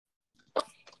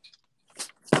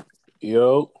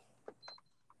Yo,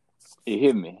 You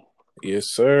hear me? yes,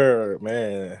 sir,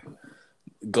 man.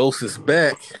 Ghost is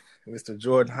back, Mr.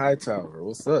 Jordan Hightower.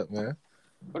 What's up, man?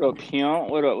 What up, Keon?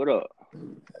 What up? What up?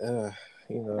 Uh,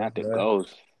 Not the man.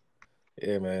 ghost.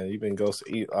 Yeah, man. You've been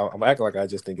ghosted. I'm acting like I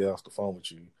just didn't get off the phone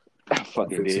with you I like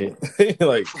fucking 15, did.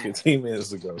 like 15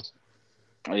 minutes ago.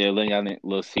 Oh, yeah, let y'all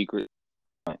little secret.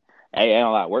 Hey, I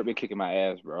don't like work been kicking my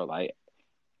ass, bro. Like,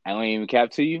 I don't even cap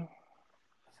to you.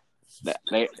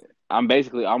 I'm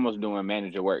basically almost doing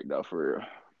manager work though, for real.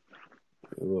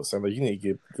 Look, sound like you need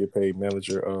to get paid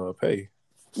manager pay.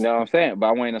 You know what I'm saying? But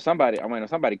I'm waiting on somebody. I'm waiting on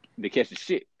somebody to catch the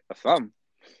shit or something.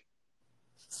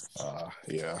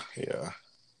 Yeah.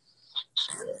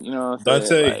 You know what I'm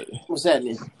saying? Dante. Like, What's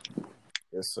happening?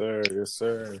 Yes, sir. Yes,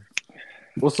 sir.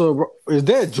 What's up, bro? Is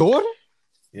that Jordan?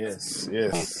 Yes.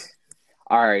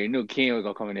 I already knew Ken was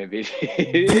gonna come in that bitch.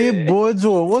 Big boy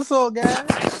Jordan. What's up,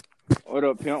 guys? What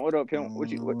up, pimp? What up, pimp? What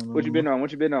you been on?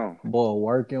 What you been on? Boy,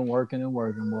 working, boy.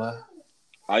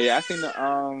 Oh yeah, I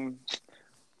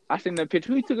seen the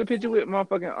picture. Who took a picture with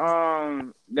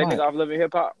motherfucking that nigga Mike. off Living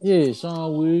Hip Hop? Yeah,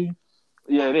 Sean Williams.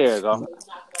 Yeah, there you go.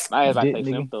 My ass like That say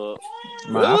Slim nigga. Thug.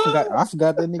 Man, I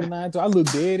forgot that nigga name too. I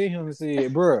looked dead at him and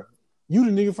said, bruh, you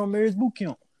the nigga from Mary's Boot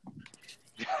Camp.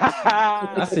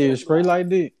 I said it straight like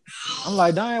that. I'm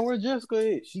like, dang, where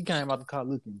Jessica at? She came out the car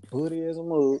looking booty as a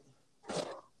mug.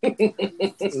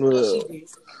 Look.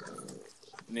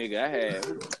 Nigga, I had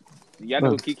y'all know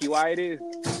who Kiki Wyatt is?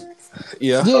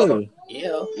 Yeah. Yeah.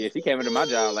 Yeah. Yeah, she came into my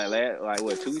job like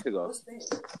what 2 weeks ago.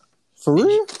 For Did,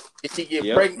 real? did she get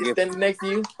Yep. pregnant standing next to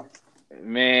you?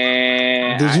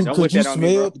 Man, Did you don't could wish you that on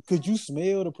me, bro.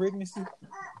 smell the pregnancy?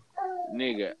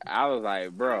 Nigga, I was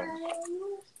like, bro.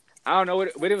 I don't know what,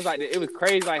 but it was like. It was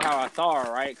crazy, like how I saw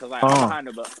her, right? Because like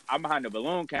I'm behind the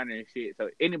balloon counter and shit. So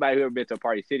anybody who ever been to a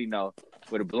Party City know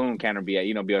where the balloon counter be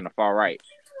at. Be on the far right.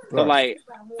 So Right. like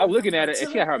I was looking at her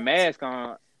and she had her mask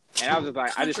on, and I was just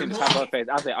like, I just seen the top of her face.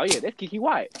 I was like, oh yeah, that's Kiki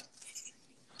White.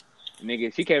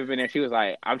 Nigga, she came in there. She was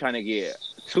like, I'm trying to get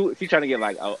two. She's trying to get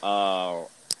like a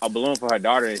balloon for her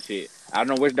daughter and shit. I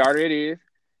don't know which daughter it is.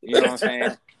 You know what I'm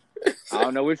saying? I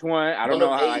don't know which one. I don't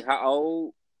know how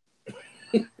old.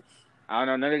 I don't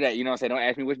know none of that. You know what I'm saying? Don't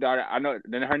ask me which daughter. I know.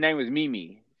 Then her name was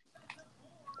Mimi.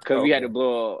 Because we had to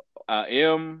blow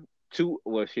M2,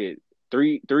 well, shit,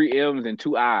 three M's and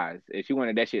two I's. And she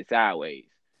wanted that shit sideways.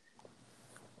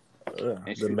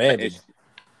 And Demanding.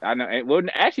 I know. And, well,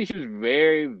 actually, she was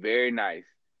very, very nice.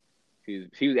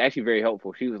 She was actually very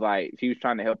helpful. She was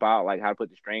trying to help out, like how to put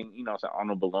the string, on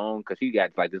the balloon. Because she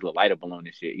got like this little lighter balloon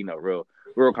and shit,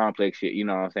 real complex shit, you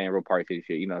know what I'm saying? Real Party City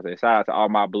shit, you know what I'm saying? Shout out to all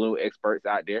my balloon experts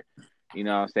out there. You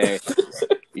know what I'm saying?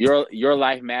 Your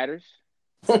life matters.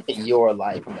 Your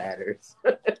life matters.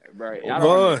 Right.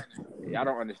 Y'all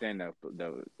don't understand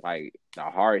the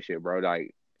hardship, bro.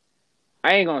 Like,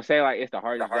 I ain't gonna say like it's the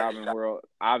hardest job in the world.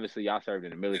 Obviously, y'all served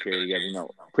in the military together.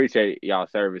 Appreciate y'all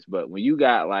service. But when you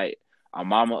got like a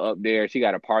mama up there, she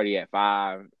got a party at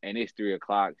 5 and it's 3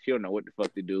 o'clock. She don't know what the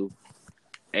fuck to do,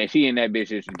 and she in that bitch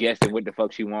just guessing what the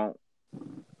fuck she want.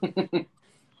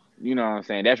 You know what I'm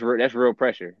saying? That's real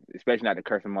pressure, especially not to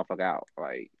curse a motherfucker out.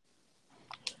 Like,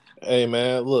 hey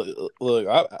man, look!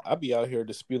 I be out here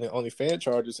disputing OnlyFans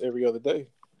charges every other day.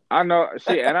 I know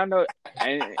shit, and I know,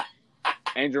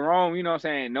 and Jerome, you know what I'm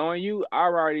saying? Knowing you, I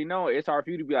already know it's hard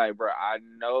for you to be like, bro, I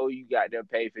know you got to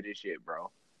pay for this shit, bro.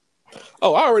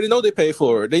 Oh, I already know they paid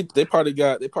for it. They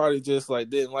probably just like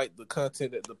didn't like the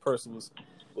content that the person was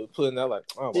putting out. Like,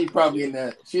 oh, She's probably in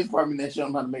there showing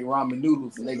them how to make ramen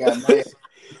noodles, and they got mad.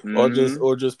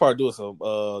 or just probably doing some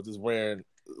just wearing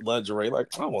lingerie. Like,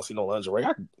 I don't want to see no lingerie.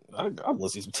 I want to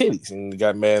see some titties, and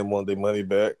got mad and wanted their money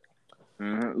back.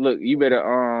 Mm-hmm. Look, you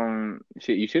better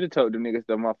shit. You should have told them niggas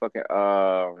the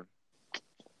motherfucking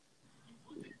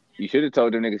You should have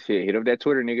told them niggas shit. Hit up that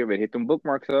Twitter nigga, but hit them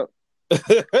bookmarks up.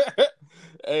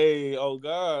 Hey, oh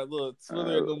God, look,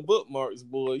 Twitter and them bookmarks,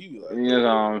 boy. You like, you know what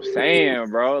I'm saying,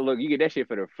 bro? Look, you get that shit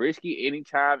for the frisky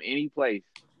anytime, any place.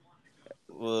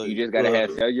 You just gotta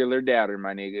have cellular data,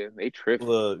 my nigga. They tripping.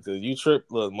 Look, cause you trip.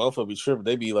 Look, motherfucker be tripping.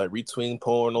 They be like retweeting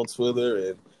porn on Twitter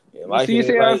and liking you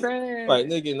see it. what I'm Like,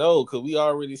 saying? nigga, no, cause we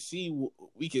already see.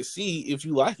 We can see if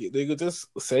you like it, nigga. Just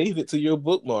save it to your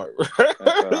bookmark. That's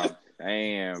what I'm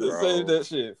saying, bro. Just save that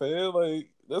shit, fam. Like,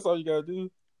 that's all you gotta do.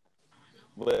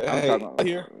 But I'm hey, talking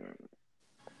here.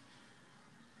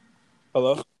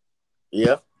 Hello.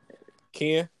 Yeah.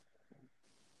 Ken.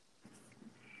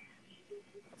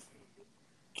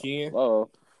 Hello.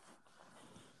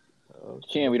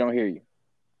 Ken, we don't hear you.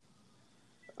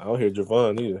 I don't hear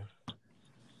Javon either.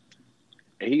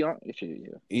 He on?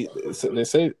 They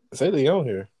say they on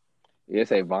here. Yeah,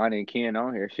 say Von and Ken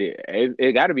on here. Shit,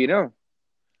 it got to be them.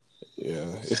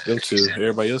 Yeah, it's them two.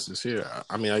 Everybody else is here.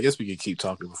 I mean, I guess we could keep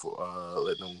talking before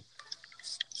let them.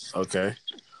 Okay.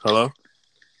 Hello.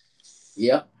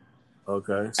 Yep.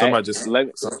 Okay. Somebody just.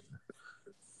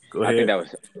 Go ahead. I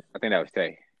think that was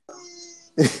Tay.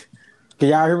 Can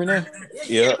y'all hear me now?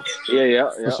 Yeah. Yeah.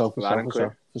 For sure.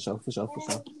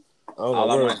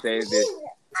 All I want to say is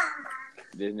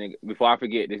this nigga. Before I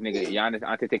forget, this nigga Giannis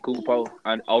Antetokounmpo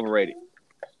overrated.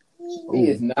 He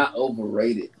is not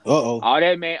overrated. All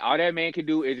that man can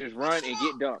do is just run and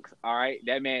get dunks. All right,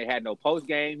 that man had no post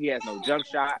game. He has no jump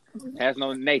shot. Has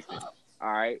no Nathan.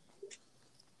 All right.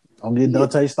 I'm getting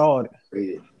Dante started.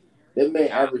 That man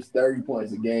averaged 30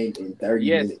 points a game in 30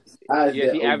 minutes.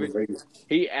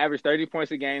 He averaged 30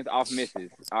 points a game off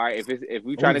misses. All right, if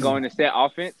we trying to go into set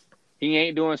offense, he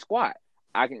ain't doing squat.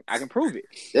 I can prove it.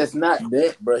 That's not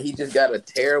that, bro. He just got a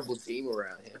terrible team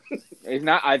around him. It's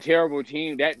not a terrible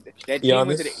team. That team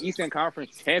went to the Eastern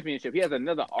Conference Championship. He has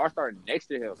another All-Star next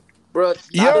to him. Bro,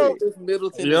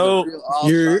 Middleton is a real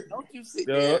All-Star. Don't you sit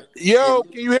there. Yo,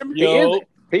 can you hear me?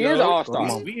 He is an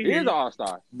All-Star. He is an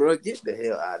All-Star. Bro, get the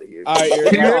hell out of here. All right,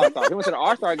 He went to the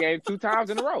All-Star game 2 times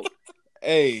in a row.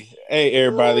 Hey,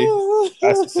 everybody.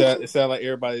 It sounds like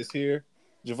everybody's here.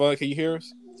 Javon, can you hear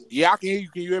us? Yeah, I can hear you.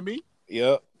 Can you hear me?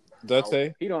 Yep.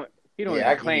 Dante? He don't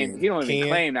even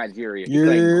claim Nigeria. He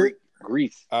claims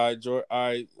Greece. All right, George. All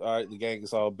right. The gang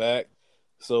is all back.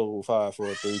 So 5,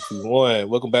 4, 3, 2, 1.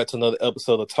 Welcome back to another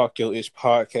episode of Talk Your Ish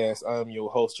Podcast. I'm your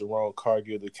host, Jerome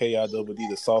Cargill, the KIWD,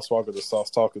 the Sauce Walker, the Sauce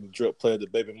Talker, the Drip Player, the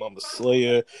Baby Mama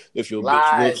Slayer. If your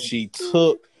bitch whipped, she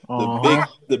took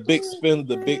the big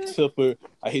spender, the big tipper.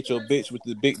 I hit your bitch with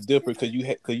the big dipper because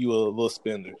you a little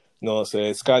spender. You know what I'm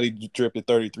saying? Scotty dripping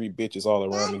 33 bitches all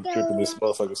around me, dripping this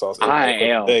motherfucking sauce. I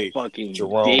am fucking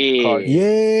Jerome dead. Cargill.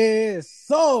 Yes,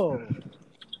 so.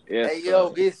 Yes, hey,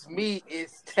 yo, it's me.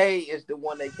 It's Tay. It's the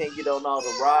one that can't get on all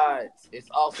the rides. It's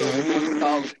also the one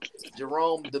called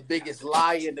Jerome, the biggest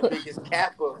liar, the biggest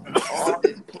capper on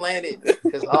this planet.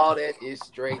 Because all that is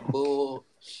straight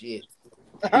bullshit.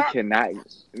 He cannot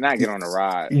get on the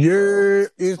ride. Yeah,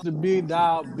 it's the big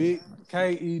dog, big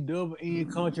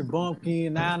KEWN Country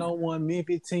Bumpkin 901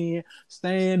 Memphis 10.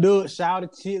 Stand up, shout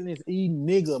at chitlins, eat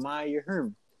nigga, man. You hear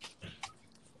me?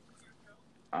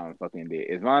 I'm fucking dead.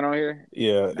 Is Von on here?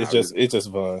 Yeah, it's just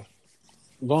Von.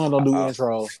 Von don't do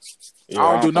intro. Yeah,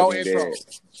 I don't do no intro.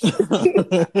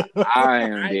 I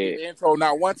am I dead. did intro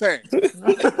not one time.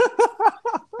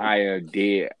 I am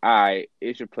dead. All right,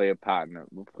 it's your player partner.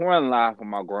 Reporting live from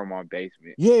my grandma's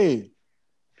basement. Yeah.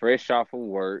 Fresh off of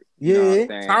work. Yeah. You know what I'm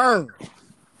saying? Turn.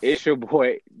 It's your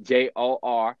boy,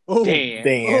 J.O.R. Oh, Dan.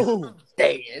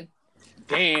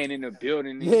 Dan in the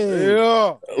building.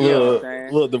 Yeah.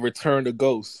 Look, the return to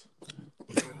Ghost.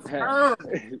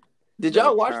 Did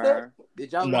y'all watch that?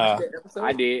 Did y'all watch that episode?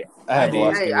 I did. I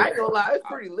did. Hey, I ain't gonna lie, it's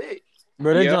pretty lit.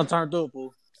 Bro, that junk turned up,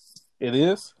 fool. It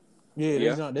is?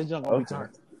 Yeah, that junk gonna be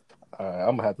turned. All right,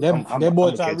 I'm gonna have to. That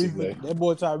boy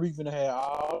Tyreek finna have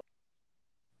all.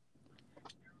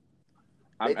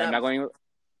 I'm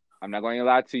not going to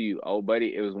lie to you, old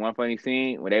buddy. It was one funny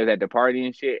scene when they was at the party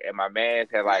and shit, and my man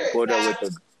had like pulled up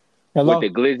with the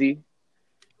glizzy.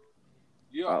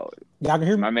 Yeah. Y'all can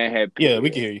hear me? My man had. Yeah,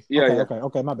 we can hear you. Yeah,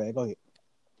 Okay. My bad. Go ahead.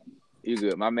 You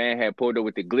good? My man had pulled up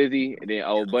with the glizzy, and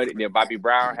then Bobby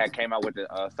Brown had came out with the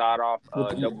sawed off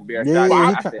double bear shot.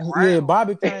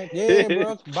 Bobby came. Yeah,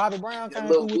 bro. Bobby Brown came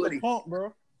through with the pump,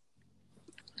 bro.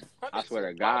 I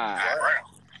swear to God.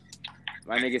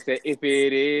 My nigga said, "If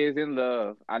it is in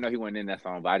love," I know he wasn't in that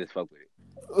song, but I just fuck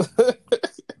with it.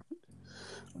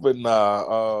 But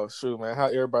nah, shoot, man, how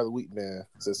everybody week, man,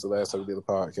 since the last time we did the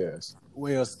podcast?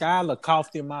 Well, Skylar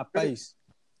coughed in my face.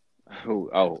 That's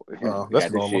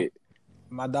normal. Shit.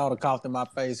 My daughter coughed in my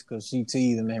face because she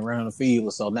teased me around the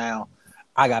field, so now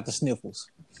I got the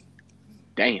sniffles.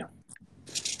 Damn.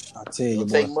 I tell you, Don't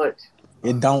take much.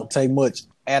 It don't take much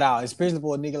at all, especially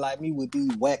for a nigga like me with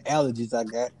these whack allergies I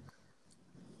got.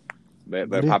 But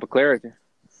Papa Claritin.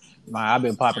 I've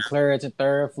been popping Claritin,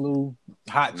 third flu,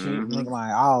 hot chip,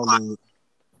 nigga, all good.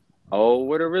 Oh,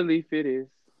 what a relief it is.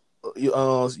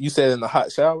 You said in the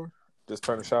hot shower? Just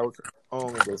turn the shower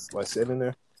on and just like sit in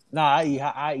there? Nah,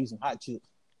 I eat some hot chips.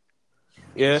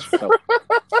 Yeah.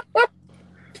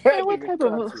 Hey, what type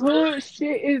of hood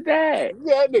shit is that?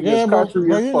 Yeah,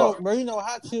 bro, you know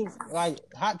hot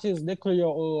chips, they clear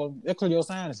your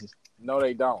sinuses. No,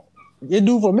 they don't. It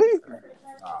do for me.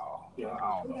 Oh, I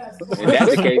don't know. If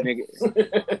that's the case,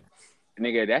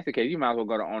 nigga, if that's the case, you might as well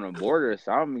go to On the Border or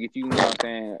something. Get you know what I'm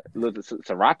saying, a little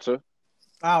sriracha.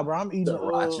 Oh, bro, I'm eating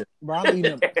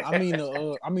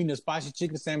the spicy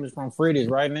chicken sandwich from Freddy's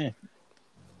right now.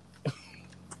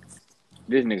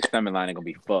 This nigga's stomach line ain't gonna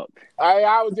be fucked.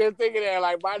 I was just thinking that,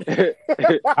 like,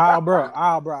 my bro,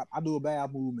 I do a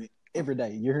bad movement every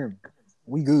day. You hear me?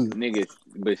 We good. Niggas,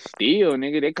 but still,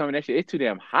 nigga, they coming that shit. It's too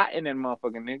damn hot in that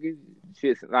motherfucking nigga.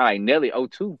 Shit's not like Nelly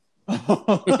 02.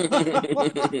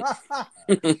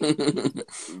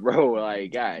 Bro,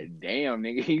 like, god damn,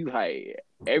 nigga, you like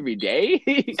every day.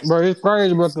 Bro, it's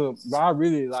crazy, bro. I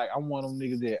really like. I'm one of them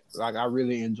niggas that like. I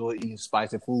really enjoy eating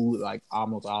spicy food like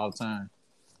almost all the time.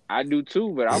 I do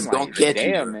too, but I'm It's like, gonna catch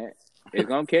you, damn, bro. man, it's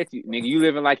gonna catch you, nigga. You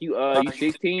living like you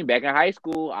 16 back in high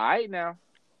school. All right now,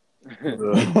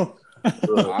 all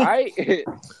right.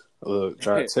 Look,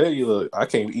 try to tell you, look, I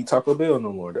can't eat Taco Bell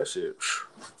no more. That shit.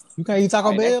 You can't eat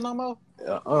Taco Man, Bell no more.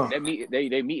 That meat,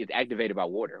 they meat is activated by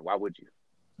water. Why would you?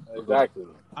 exactly.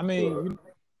 I mean,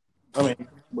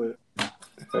 But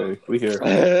hey, we here.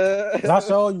 'cause I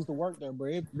sure used to work there, bro.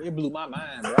 It blew my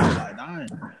mind, bro. I was like, dang.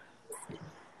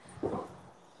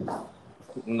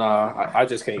 Nah, I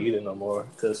just can't eat it no more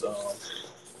because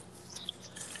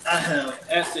I have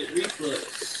acid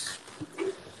reflux.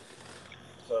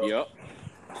 So, Yep.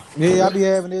 Yeah, I be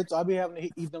having it. I be having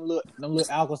to eat them little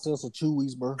Alka-Seltzer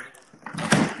chewies, bro.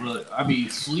 look, I be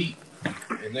sweet,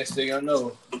 and next thing I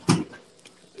know,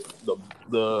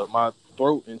 my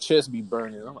throat and chest be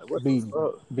burning. I'm like, what the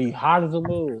fuck? Be hot as a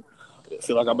mug. I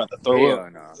feel like I'm about to throw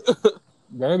up. Hell no.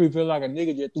 Girl, me feel like a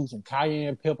nigga just threw some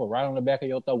cayenne pepper right on the back of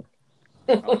your throat.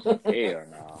 Hell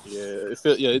no. Yeah,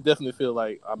 it definitely feel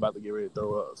like I'm about to get ready to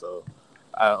throw up. So,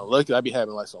 luckily I be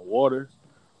having like some water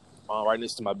right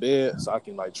next to my bed, so I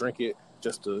can like drink it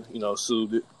just to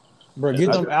soothe it. Bro,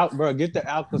 get them out, bro. Get the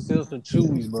Alka-Seltzer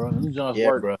chewies, bro. Them just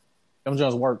work, bro. Them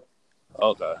just work.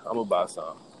 Okay, I'm gonna buy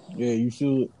some. Yeah, you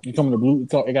should. You come in the blue.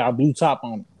 It got a blue top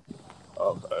on it.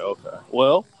 Okay.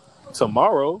 Well,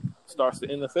 tomorrow starts the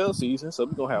NFL season, so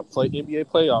we're gonna have NBA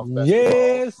playoff basketball.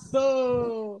 Yes,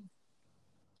 sir.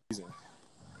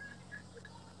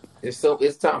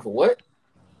 It's time for what?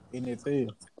 NFL.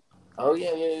 Oh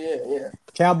yeah.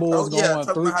 Cowboys Oh yeah, going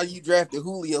talking 3. about how you drafted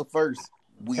Julio first,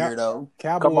 weirdo.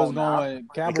 Cowboys now. going.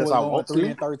 Cowboys Because I going want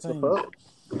 3-13. to.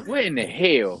 What in the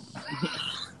hell?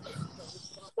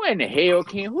 What in the hell,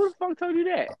 Ken? Who the fuck told you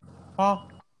that? Huh?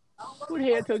 Who the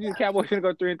hell told you the Cowboys should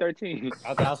go 3-13?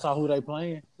 I saw who they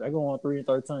playing. They going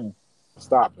 3-13.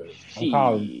 Stop it.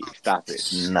 Stop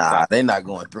it. Nah, they're not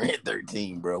going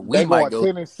 3-13, bro. We They might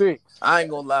going go. 10-6. I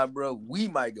ain't gonna lie, bro. We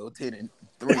might go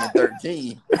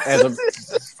 3-13.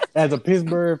 As a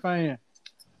Pittsburgh fan,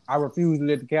 I refuse to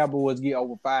let the Cowboys get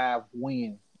over 5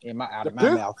 wins out of my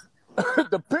mouth.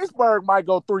 The Pittsburgh might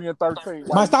go 3-13.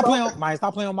 Might stop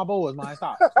playing on my boys. Might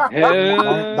stop.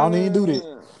 Don't even do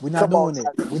that. We're not doing it.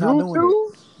 We're not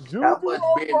doing it. How much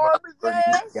Ben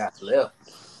Roethlisberger got left?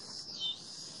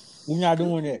 We're not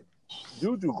doing it.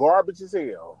 Juju garbage as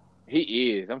hell. He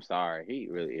is. I'm sorry. He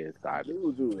really is garbage.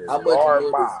 Juju is How much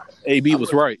garbage. AB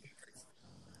was right.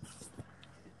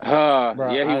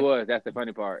 Bro, Yeah, he was. That's the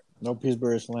funny part. No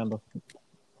Pittsburgh slander.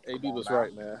 AB was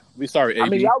right, man. We sorry, AB. I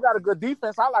mean, y'all got a good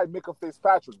defense. I like Micah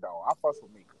Fitzpatrick, though. I fuss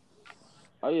with Micah.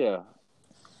 Oh, yeah.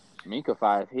 Minka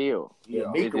fire as hell.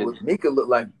 Yeah, Yeah, Mika looked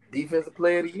like defensive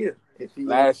player of the year.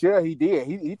 Last year, he did.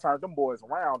 He turned them boys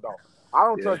around, though. I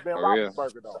don't touch Ben for real.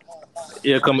 Roethlisberger, though.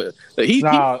 Yeah,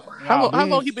 how Ben,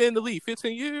 long he been in the league?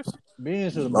 15 years? Ben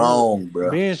should have Wrong, bro.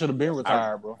 Ben should have been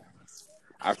retired, bro.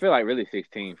 I feel like really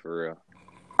 16 for real.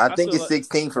 I think feel it's like-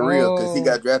 16 for real because he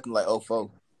got drafted in like 04.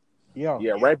 Yeah.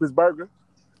 Yeah, Rapisberger.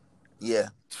 Yeah.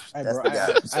 Hey, That's bro. the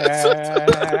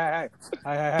guy.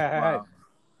 Hey.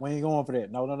 We ain't going for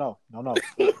that. No.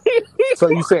 So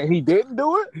you saying he didn't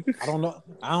do it? I don't know.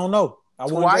 I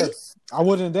wasn't Twice? there. I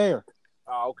wasn't there.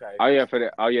 Oh, okay. Oh,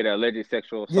 yeah, the alleged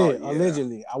sexual assault. Yeah,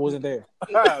 allegedly. I wasn't there.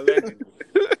 Allegedly.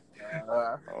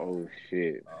 Oh,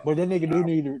 shit. But that nigga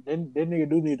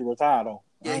do need to retire though.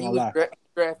 I Yeah, ain't he gonna was lie.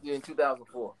 drafted in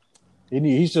 2004.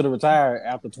 He should have retired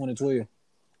after 2012.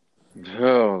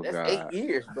 Oh, That's God. 8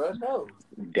 years, bro. No.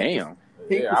 Damn.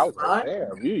 Yeah, I was like,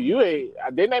 damn. You ain't.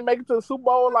 Didn't they make it to the Super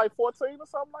Bowl like 14 or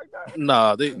something like that?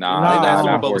 Nah, they Nah, got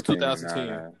Super not Bowl in 14. 2010.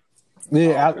 Nah.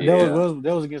 Yeah, yeah.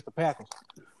 That was against the Packers.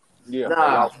 Yeah.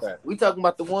 Nah, we talking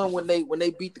about the one when they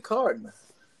beat the Cardinals.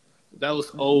 That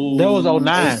was That was 09.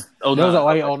 That was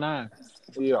 08-09.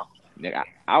 Yeah. Nigga,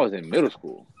 I was in middle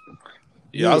school.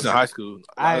 Yeah, I was in high school.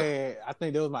 I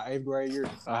think that was my 8th grade year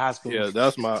of high school. Yeah, that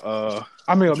was my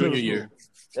middle junior school. year.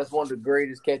 That's one of the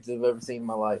greatest catches I've ever seen in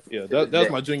my life. Yeah, that was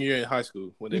my junior year in high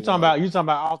school. When You they talking won.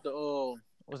 about off the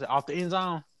off the end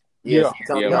zone? Yes,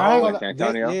 Yeah. Yeah, Bro, I ain't San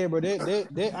gonna, Antonio. but I ain't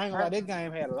gonna lie, that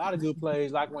game had a lot of good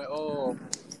plays. Like when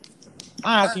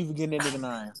I keep forgetting that nigga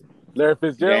name. Larry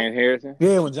Fitzgerald. James Harrison.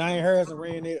 Yeah, when James Harrison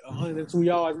ran it 102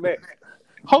 yards back.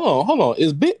 Hold on.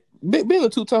 Is Big Ben a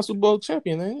 2-time Super Bowl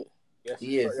champion, ain't it? Yes.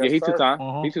 Yeah, he sir. 2-time.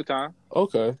 Uh-huh. He 2-time.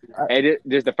 Okay. And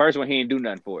this the first one he didn't do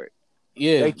nothing for it.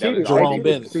 Yeah, They cheated. Jerome They beat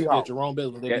Bettis. the Yeah, Seahawks. Jerome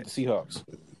Bettis when they Yeah. beat the Seahawks.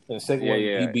 And the second Yeah, one,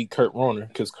 yeah. he beat Kurt Warner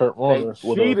because Kurt They Warner was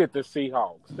cheated the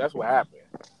Seahawks. That's what happened.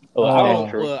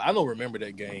 I don't remember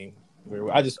that game.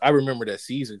 I remember that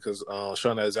season because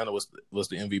Sean Alexander was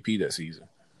the MVP that season.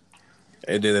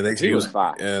 And then the next year He was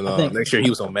fire. and I think- next year he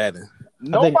was on Madden.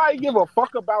 Nobody give a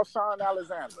fuck about Sean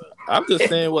Alexander. I'm just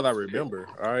saying what I remember.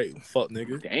 All right, fuck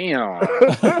nigga. Damn.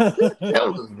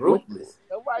 That was ruthless.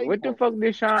 Nobody What the fuck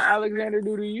did Sean Alexander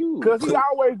do to you? Because he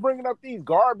always bringing up these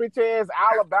garbage ass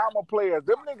Alabama players.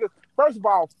 Them niggas, first of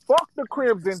all, fuck the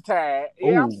Crimson Tide.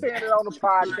 Yeah, I'm Ooh. saying it on the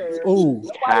podcast. Ooh.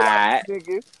 Nobody Tide. like these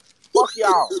niggas. Fuck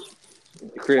y'all.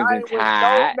 I Crimson ain't win no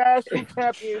Tide. national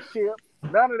championship.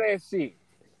 None of that shit.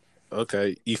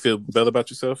 Okay, you feel better about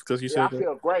yourself because you Yeah, I said that?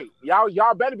 feel great.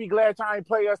 Y'all better be glad y'all ain't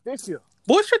play us this year.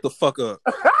 Boy, shut the fuck up.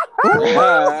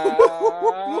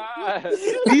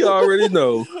 He already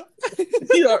know.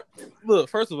 Look,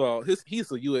 first of all,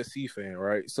 he's a USC fan,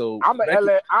 right? So I'm a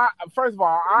back- first of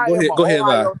all, I Go am ahead- an go ahead,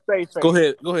 Ohio lie. State fan. Go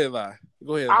ahead, lie.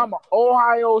 Go ahead. I'm an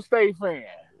Ohio State fan.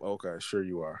 Okay, sure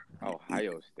you are.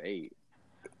 Ohio State.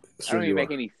 That Sure don't you even make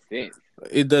are. any sense.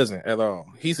 It doesn't at all.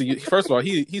 First of all,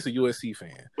 he's a USC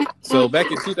fan. So back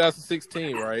in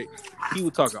 2016, right? He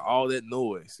was talking all that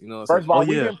noise. You know what I'm First of all, saying?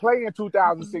 we didn't play in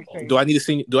 2016. Do I need to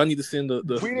send the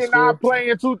We the did score? not play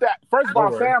in 2000. First of all,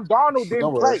 Don't worry. Sam Darnold didn't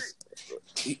Don't play.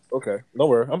 worry. Okay, don't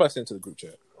worry. I'm about to send it to the group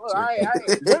chat.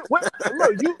 Look,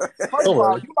 look, you. First of Don't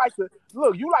all, worry.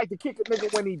 you like to kick a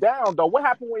nigga when he down though. What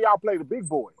happened when y'all play the big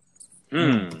boys?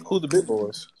 Who the big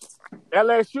boys?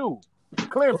 LSU,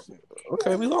 Clemson.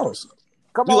 Okay, we lost.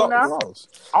 Come We on lost. now. We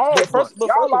lost. Oh, But first first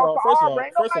y'all of all, lost to Auburn.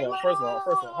 Ain't nobody- first of all,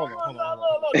 hold on.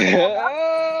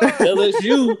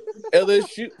 LSU.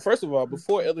 LSU. First of all,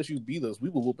 before LSU beat us, we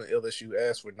were whooping LSU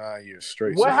ass for 9 years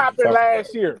straight. What So happened talk about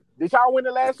last it. year? Did y'all win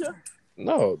it last year?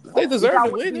 No, they Did deserve y'all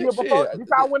to win win the it. year before? Shit. Did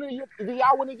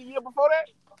y'all win it the year before that?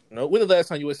 No, when the last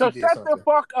time USC So did shut something? the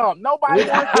fuck up. Nobody When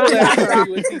wants the last time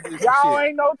to USC did some Y'all shit?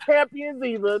 ain't no champions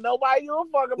either. Nobody give a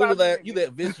fuck When the about last, this you nigga.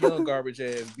 let Vince Young garbage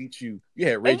ass beat you. You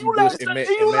had And Reggie you Bush let and Matt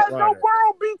Joe Ryan.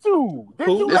 Burrow beat you. Did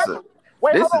Who? you This let is-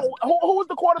 Wait, this hold on. Who was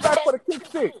the quarterback for the kick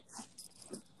six?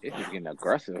 This is getting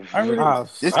aggressive. I really,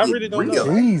 This I is really don't real.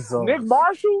 know. Jesus. Nick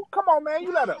Marshall? Come on, man.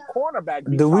 You let a cornerback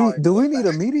beat Do y'all. we need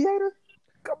a mediator?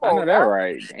 Come I know on, that now.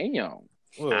 right. Damn.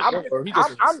 Look,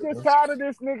 I'm just tired of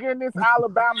this nigga and this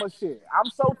Alabama shit.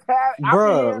 I'm so tired. I've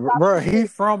been hearing about Bruh, this he shit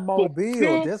from for Mobile.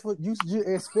 10 That's what you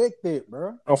expect that,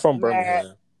 bruh. I'm from Man.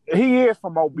 Birmingham. He is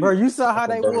from Mobile. Bro, you saw how I'm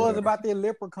they from was Birmingham. about that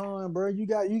leprechaun, bro. You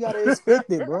gotta expect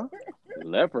it, bro.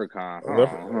 Leprechaun. Huh?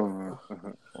 Leprechaun.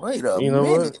 Wait a You know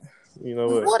minute. what? You know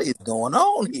what? What is going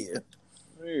on here?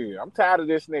 Yeah, I'm tired of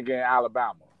this nigga in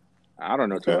Alabama. I don't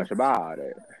know too much about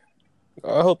it.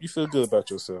 I hope you feel good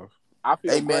about yourself. I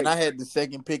feel Hey man, great. I had the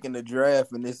second pick in the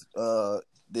draft in this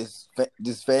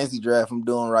fancy draft I'm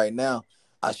doing right now.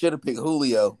 I should have picked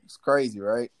Julio. It's crazy,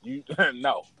 right? You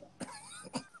no.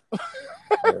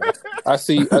 I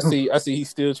see. He's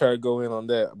still trying to go in on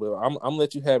that, but I'm gonna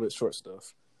let you have it. Short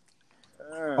stuff.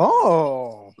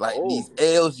 Oh. Like Oh. these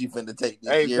L's you finna take this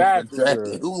year Exactly. for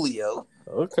drafting Julio.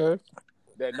 Okay.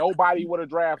 That nobody would have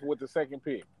drafted with the second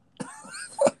pick.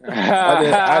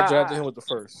 I drafted him with the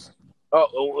first.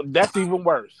 Oh, that's even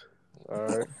worse. All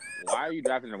right. Why are you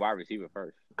drafting the wide receiver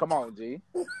first? Come on, G.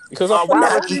 Because A I'm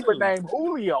wide receiver named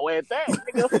Julio at that.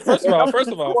 Nigga. First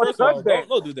of all, Touchdown.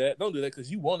 don't do that. Don't do that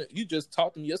because you wanted. You just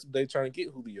talked to him yesterday trying to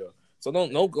get Julio. So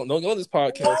don't go on this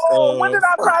podcast. Whoa, when did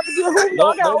I try to get Julio?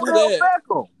 don't I got do Odell that.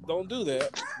 Beckham. Don't do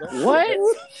that. Don't What?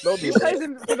 Don't do He that. plays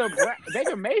for the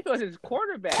Baker Mayfield is his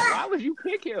quarterback. Why would you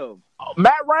pick him?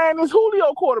 Matt Ryan is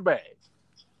Julio quarterback.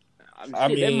 I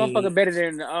Shit, mean- that motherfucker better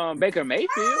than Baker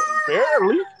Mayfield.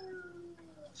 Barely.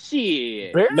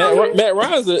 Shit. Barely. Matt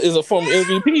Ryan is a former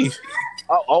MVP.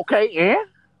 Oh, okay, and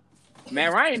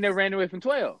Matt Ryan never ran away from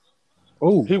 12.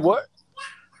 Oh. he what?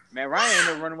 Matt Ryan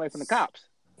never run away from the cops.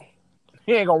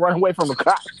 He ain't gonna run away from the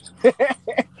cops.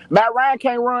 Matt Ryan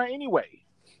can't run anyway.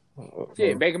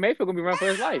 Shit, Baker Mayfield gonna be running for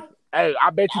his life. Hey,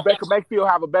 I bet you Baker Mayfield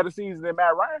have a better season than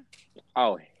Matt Ryan.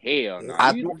 Oh hell no! I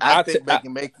I think t- Baker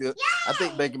Mayfield. I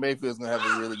think Baker Mayfield's gonna have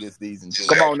a really good season too.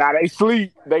 Come on now, they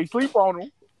sleep on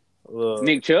him.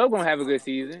 Nick Chubb gonna have a good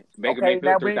season. Baker Okay,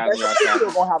 now Mayfield Baker 3,000 yards Mayfield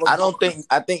passing. gonna have a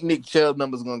I think Nick Chubb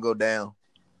numbers gonna go down.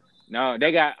 No,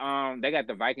 they got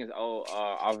the Vikings old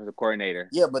offensive coordinator.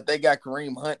 Yeah, but they got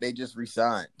Kareem Hunt. They just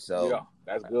re-signed. So Yeah,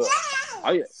 that's good.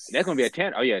 Oh yeah, that's gonna be a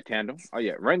tandem. Oh yeah, tandem. Oh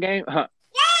yeah, run game. Huh.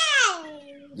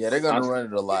 yeah, they're gonna run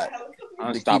it a lot to keep it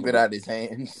Unstoppable. out of his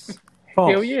hands.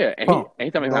 Hell yeah. And Pump.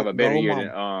 he told me he's have a better No year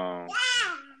mama. than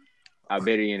a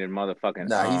better year than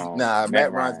motherfucking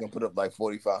Matt Ryan's gonna put up like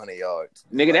 4,500 yards.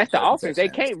 Nigga, like that's the 30 offense. They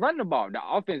touchdowns. can't run the ball. The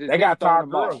offense is They got throwing Todd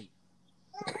the ball. Gurley.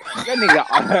 That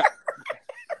nigga.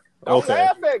 Don't Okay.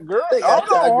 laugh at Gurley. They got Hold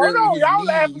Todd Gurley on. in his Y'all knees.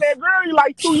 laughing at Gurley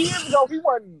like 2 years ago. He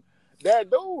wasn't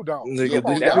that dude, though. Nigga,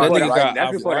 but he that got nigga got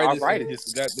that's before the arthritis in arthritis.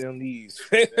 his goddamn knees.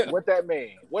 What that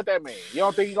mean? You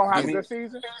don't think he gonna have I mean- a good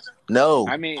season? No,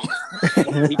 I mean,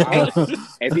 he can't.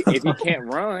 If he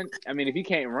can't run, if he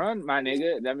can't run, my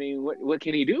nigga, I mean, what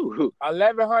can he do?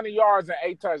 1,100 yards and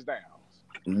 8 touchdowns.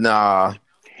 nah.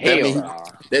 Hell mean- no.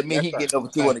 That means Yes, he sir. getting over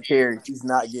 200 carries. He's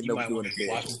not getting You over might 200 want to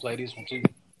watch carries. him play this one too.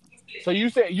 So you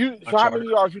said so how many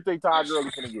yards you think Todd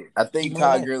Gurley's gonna get? I think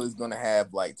Todd Gurley's gonna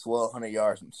have like 1,200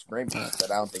 yards from scrimmage,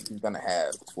 but I don't think he's gonna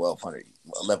have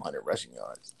 1,100 rushing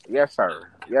yards. Yes, sir.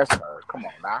 Come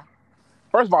on now.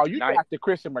 First of all, you Nice. drafted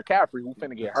Christian McCaffrey, who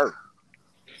finna get hurt.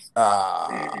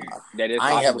 That is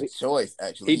I ain't have possible. a choice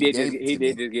actually. He gave it to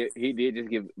me. did just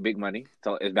give big money,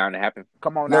 so it's bound to happen.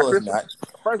 Come on now, No, it's Christian. not.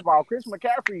 First of all, Christian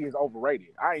McCaffrey is overrated.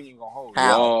 I ain't even gonna hold you.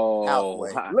 How? Whoa.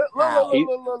 Outweigh. Look.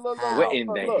 What in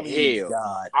the Please, hell?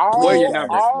 God. Where your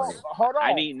numbers? Hold on.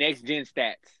 I need next gen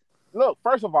stats. Look,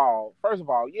 first of all,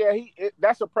 yeah,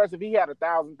 that's impressive. He had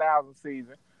 1,000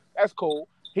 season. That's cool.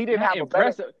 He didn't Not have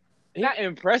impressive. Not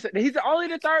impressive. He's only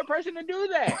the third person to do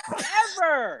that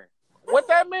ever. What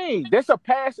that mean? This a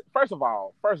pass. First of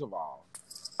all,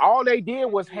 all they did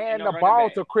was hand No the running ball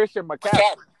back. to Christian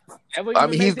McCaffrey. That would I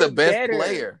even mean, he's make the it best better.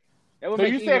 player. That would So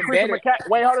make you it said even Christian better. McCaffrey?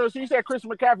 Wait, hold on. So you said Christian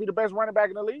McCaffrey the best running back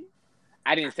in the league?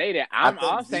 I didn't say that. I I'm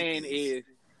think saying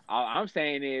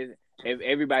is if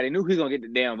everybody knew he was gonna get the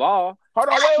damn ball. Hold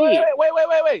on. Shit.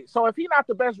 Wait. So if he's not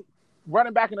the best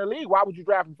running back in the league, why would you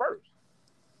draft him first?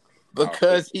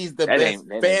 Because he's the That best ain't-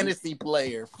 that fantasy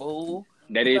player, fool.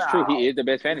 That is true. He is the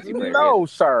best fantasy player. No,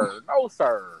 sir.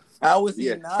 How is he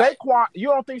Yeah. not? Saquon, you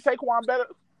don't think Saquon better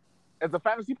as a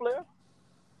fantasy player?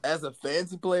 As a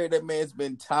fantasy player, that man's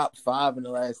been top 5 in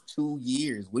the last 2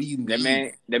 years. What do you mean?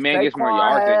 That man gets more Saquon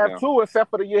yards had than him. 2, except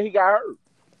for the year he got hurt.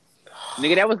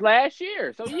 Nigga, that was last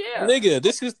year. So yeah. Nigga,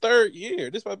 this is third year.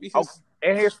 This might be his. Oh,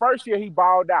 in his first year, he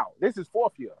balled out. This is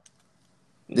 4th year.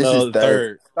 This no, is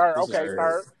third. Third, This is okay, third.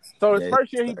 third. So his Yeah,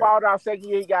 first year he third. balled out. Second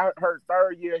year he got hurt.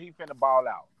 Third year he finna ball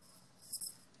out.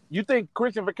 You think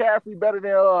Christian McCaffrey better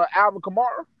than Alvin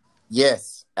Kamara?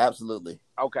 Yes, absolutely.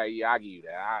 Okay, yeah, I give you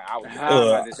that. I was I was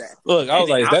about to say. Look, I was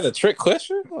like, is that a trick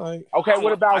question? Like, okay.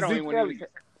 What I about don't Zeke even wanna Elliott? even-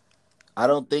 I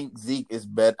don't think Zeke is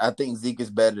better. I think Zeke is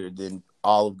better than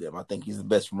all of them. I think he's the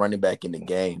best running back in the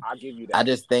game. I'll give you that. I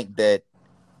just think that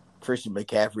Christian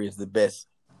McCaffrey is the best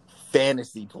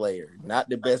fantasy player, not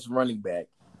the best running back.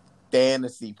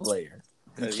 Fantasy player.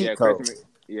 Christian McCaffrey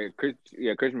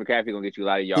gonna get you a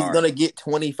lot of yards. He's gonna get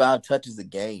 25 touches a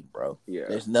game, bro. Yeah.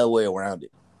 There's no way around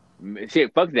it.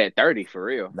 Shit, fuck that 30 for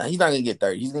real. Now he's not gonna get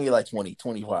 30. He's gonna get like 20,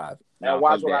 25. Now No,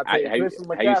 watch fuck what I that. tell you. Have you Christian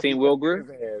have you seen McCaffrey, Will Greer? his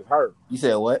ass hurt. You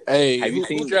said what? hey, Have you who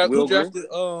seen drafted Will Greer?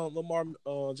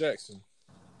 Lamar Jackson?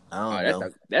 I don't know.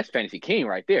 That's Fantasy King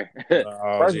right there.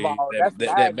 First of all, that's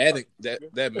that Madden.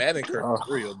 Madden curse is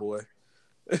real, boy.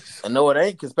 I know it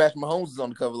ain't because Patrick Mahomes was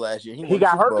on the cover last year. He won the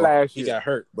got Super hurt Bowl, last He year. got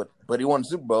hurt. but he won the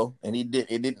Super Bowl and it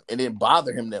didn't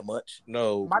bother him that much.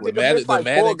 No, My the nigga Madden, missed like the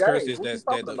Madden 4 curse games. is What you that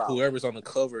talking about? whoever's on the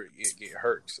cover get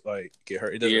hurt. Like get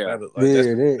hurt. It doesn't Yeah. matter.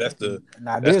 Like, that's the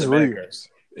Now that's this the Madden real. curse.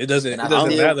 It doesn't And I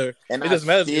matter. And It I doesn't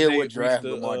matter if still they would draft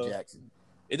reach the, Lamar Jackson.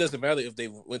 It doesn't matter if they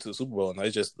went to the Super Bowl. No,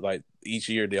 it's just like each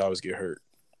year they always get hurt.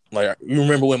 Like you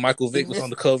remember when Michael Vick was on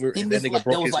the cover He and that missed nigga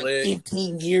broke that was his like leg?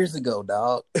 15 years ago,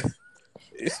 dog.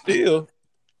 It's still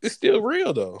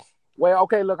real though. Well,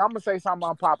 okay, look, I'm gonna say something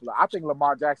unpopular. I think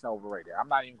Lamar Jackson overrated. I'm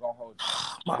not even gonna hold you.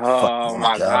 Oh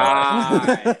my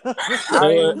god. I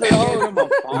ain't even gonna hold him.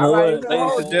 Ladies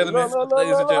Look, and gentlemen, look,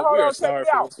 ladies and gentlemen, we hold are on, check sorry me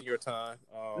for out. wasting your time.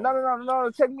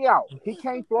 No. Check me out. He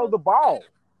can't throw the ball.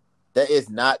 That is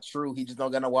not true. He just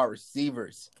don't got no wide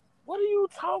receivers. What are you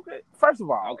talking? First of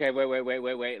all, Okay, wait.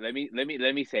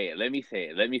 Let me say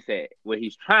it. What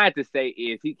he's trying to say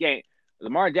is he can't.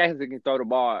 Lamar Jackson can throw the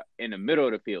ball in the middle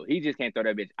of the field. He just can't throw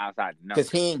that bitch outside the number. Because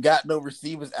he ain't got no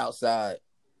receivers outside.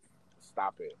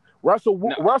 stop it. Russell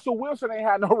Wilson ain't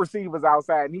had no receivers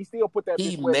outside, and he still put that.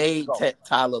 He bitch where made go.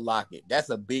 Tyler Lockett.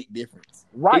 That's a big difference.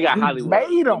 Right. He got Hollywood. Made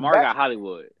him. Lamar got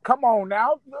Hollywood. Come on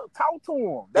now, talk to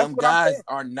him. That's Them what I'm guys saying.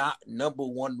 are not number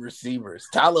one receivers.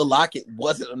 Tyler Lockett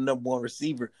wasn't a number one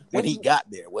receiver when he got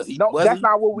there. Was he? No, was that's he?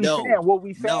 not what we No. saying. What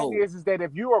we saying No. is that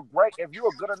if you're a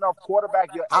good enough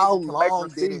quarterback, you're How able to make long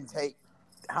did it receivers. take?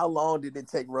 How long did it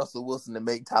take Russell Wilson to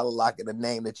make Tyler Lockett a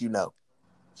name that you know?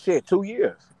 Shit, 2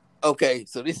 years. Okay,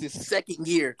 so this is second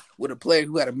year with a player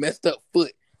who had a messed up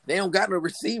foot They don't got no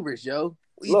receivers, yo.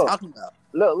 What are you Look. talking about?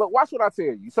 Look, watch what I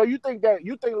tell you. So you think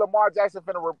Lamar Jackson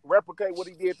finna replicate what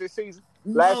he did this season?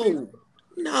 Last season?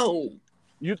 No.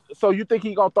 You think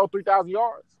he gonna throw 3,000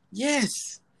 yards?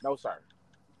 Yes. No, sir.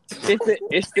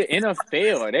 It's the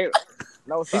NFL.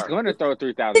 No, sir. He's gonna throw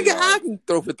 3,000 Nigga, I yards. can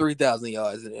throw for 3,000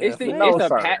 yards in the It's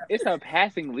NFL. it's a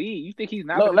passing league. You think he's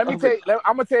not? Look, let me tell you.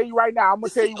 I'm gonna tell you right now. I'm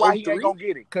gonna tell you why he 03? ain't gonna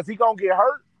get it. Because he gonna get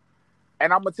hurt.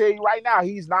 And I'm gonna tell you right now,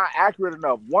 he's not accurate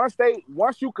enough. Once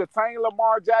you contain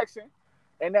Lamar Jackson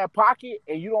in that pocket,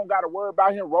 and you don't got to worry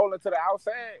about him rolling to the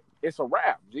outside, it's a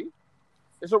wrap, G.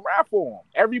 It's a wrap for him.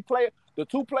 Every player, the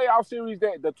two playoff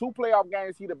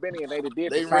games he'd have been in, they'd have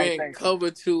did They the same ran thing. cover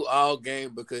 2 all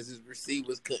game because his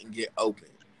receivers couldn't get open.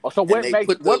 So what makes They this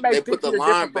put the year different from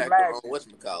linebacker last on year?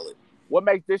 whatchamacallit. What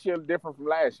makes this year different from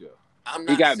last year? I'm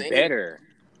not He got saying, better.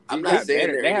 I'm He not got saying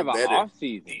better. they're They any have an better. off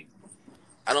season.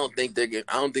 I don't think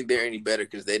they're any better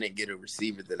because they didn't get a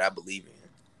receiver that I believe in.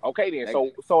 Okay, then.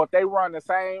 So if they run the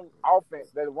same offense,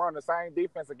 they run the same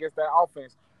defense against that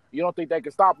offense, you don't think they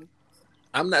can stop him?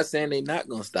 I'm not saying they're not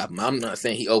gonna stop him. I'm not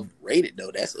saying he overrated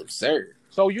though. That's absurd.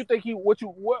 So you think what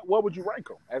would you rank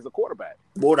him as a quarterback?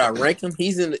 What would I rank him?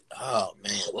 He's in the what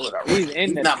would I rank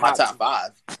him? He's not my top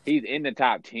 5. He's in the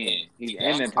top 10. He's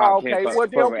in the Oh, top okay, 10 well, for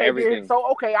then, everything.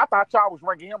 So I thought y'all was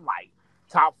ranking him like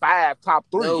top 5, top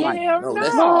 3. No, like, no,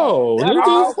 that's No,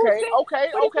 nigga.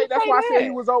 okay. That's why I said he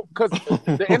was because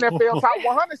the NFL top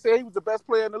 100 said he was the best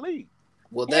player in the league.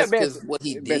 well, that's Yeah, because what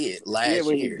he did last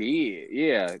what year. he did.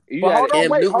 Yeah. You But gotta- hold on, Cam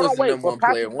wait. Newton was the number But one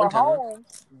player Patrick one time.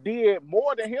 Mahomes did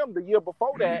more than him the year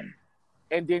before that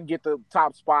and didn't get the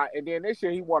top spot. And then this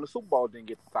year he won the Super Bowl, didn't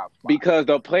get the top spot. Because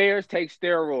the players take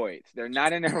steroids. They're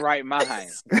not in their right mind.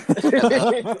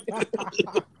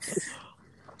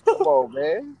 Come on,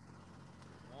 man.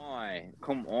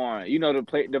 Come on. You know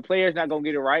the players not gonna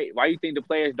get it right. Why you think the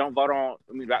players don't vote on?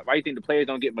 I mean, why you think the players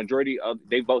don't get majority of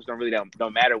their votes?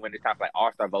 Don't matter when it's time for like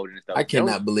All-Star voting and stuff. I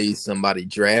cannot believe somebody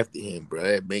drafted him, bro.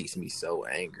 It makes me so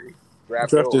angry.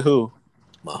 Drafted who?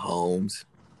 Mahomes.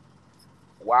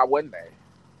 Why wouldn't they?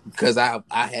 Because I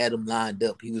had him lined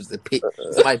up. He was the pick.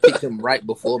 Somebody picked him right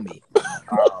before me.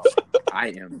 I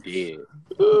am dead.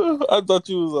 I thought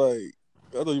you was like.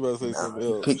 I thought you about to say something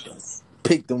else.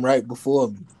 Picked him right before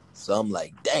me. So I'm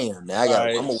like, damn. Now I got.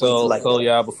 Right, I'm gonna so, wait till like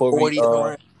yeah, before we 40th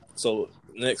round. so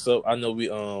next up, I know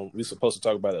we supposed to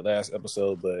talk about it last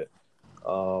episode, but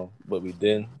we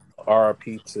didn't.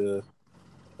 RIP to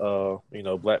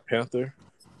Black Panther,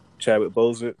 Chadwick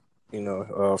Boseman.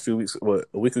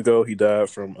 A week ago, he died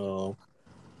from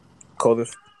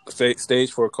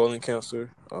stage 4 colon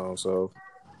cancer. So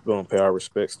we're gonna pay our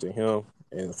respects to him,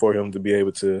 and for him to be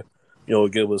able to,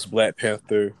 give us Black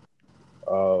Panther.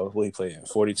 What he played in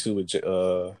 42 with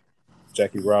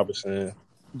Jackie Robinson,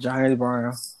 James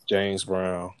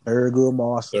Brown, Thurgood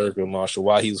Marshall.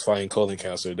 While he was fighting colon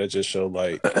cancer, that just showed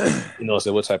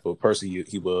what type of person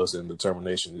he was and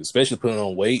determination, especially putting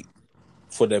on weight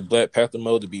for that Black Panther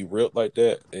mode to be ripped like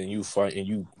that, and you fight and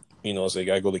you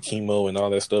gotta go to chemo and all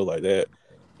that stuff like that.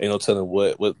 Ain't no telling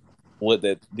what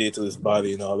that did to his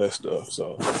body and all that stuff.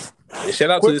 So shout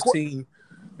out to his team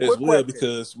as well,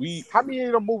 because How many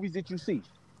of the movies did you see?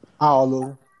 all of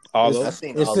them. All of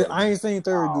I ain't seen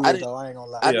Thurgood though. I ain't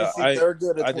gonna lie. I didn't see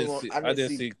Thurgood. I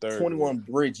didn't see Thurgood. 21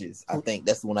 Bridges. I think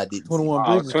that's the one I did. 21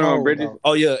 Bridges. 21 Bridges. Though.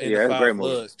 Oh yeah, and Yeah, the that's a great 5 movie.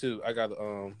 Bloods too. I got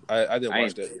I didn't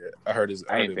watch that yet. I heard his.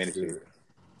 I ain't finished it.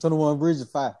 21 Bridges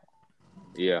 5.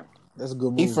 Yeah. That's a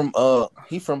good movie.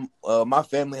 He from my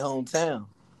family hometown,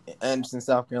 in Anderson,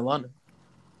 South Carolina.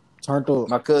 Turned up.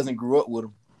 My cousin grew up with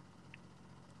him.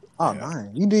 Oh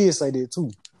man, you did say that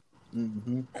too.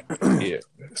 Mm-hmm. Yeah.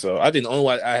 So I think the only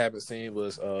one I haven't seen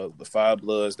was the 5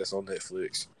 Bloods that's on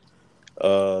Netflix.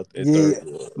 And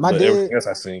Thurgood. My But dad- everything else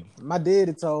I seen. My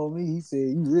daddy told me, he said,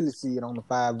 you really see it on the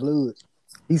 5 Bloods.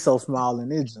 He's so small in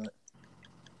that joint.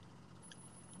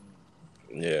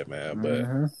 Yeah, man.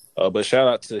 Mhm. But shout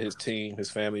out to his team, his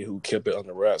family who kept it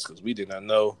under wraps because we did not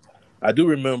know. I do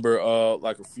remember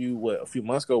like a few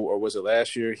months ago, or was it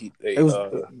last year?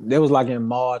 That was like in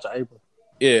March, April.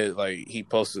 Yeah, like he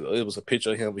posted. It was a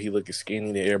picture of him, but he looking skinny.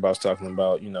 And everybody was talking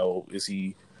about, is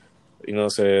he,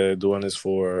 doing this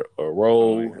for a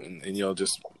role, and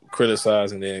just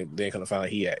criticizing. And then kind of found out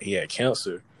he had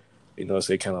cancer. So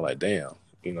they kind of like, damn,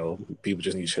 people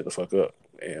just need to shut the fuck up.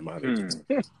 And my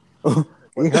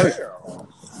It hurt.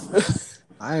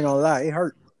 I ain't gonna lie, it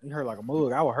hurt. It hurt like a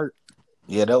mug. I was hurt.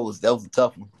 Yeah, that was a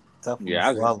tough one. Yeah,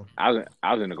 I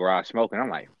was in the garage smoking. I'm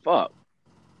like, fuck.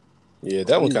 Yeah,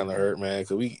 that one kind of hurt, man.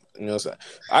 Cause we,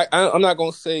 I'm not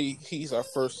gonna say he's our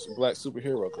first black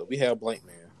superhero because we have Blank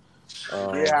Man.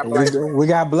 We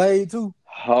got Blade too.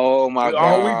 Oh my Oh,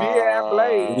 god. we did have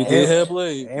Blade. We did have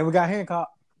Blade. And we got Hancock.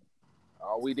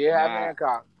 Oh, we did have Nah.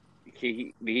 Hancock.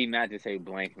 Did he not just say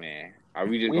blank man? Are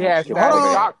we just We gonna had skip Static over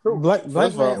that? Shock too. Blank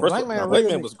First Man, of Blank all, Man, Black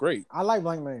really Man was great. I like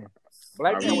Blank Man.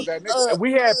 Black Man was that nigga.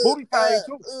 We had Booty Tang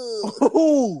too.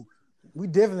 Ooh, we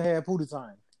definitely had Pootie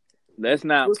Time. Let's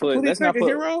not Was put. Pootie Let's not Tang a put.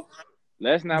 hero?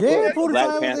 Let's not Yeah, put Pootie Black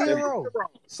Time was a Panther. hero.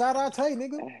 Shout out Tay,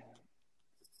 nigga.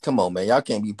 Come on, man. Y'all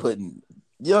can't be putting.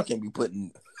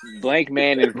 Blank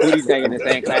Man and Pootie Tang in the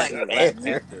same class as Black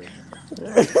Panther.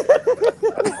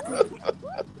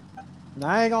 Now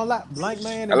I ain't gonna lie, Blank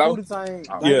Man and Hello? Pootie Time.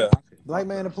 Oh, Yeah. Blank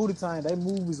Man and Pootie Time, they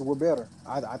movies were better.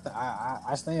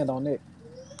 I stand on that.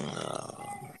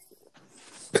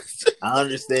 I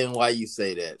understand why you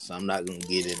say that, so I'm not gonna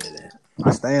get into that.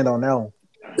 I stand on that one.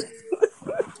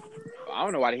 I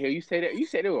don't know why the hell you say that. You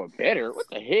said they were better. What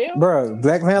the hell? Bro,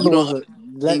 Black Panther You know, was a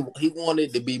Black, He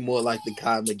wanted to be more like the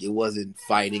comic. It wasn't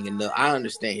fighting enough. I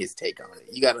understand his take on it.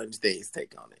 You got to understand his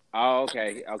take on it. Oh,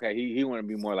 okay. He want to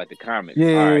be more like the comics.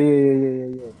 yeah. All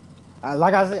right.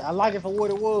 Like I said, I like it for what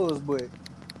it was, but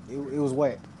it was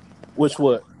whack. Which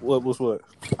what? What was what?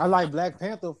 I like Black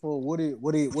Panther for what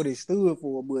it stood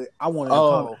for, but I wanted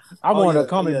a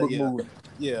comic book movie.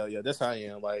 Yeah, that's how I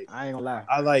am. Like I ain't gonna lie.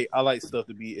 I like stuff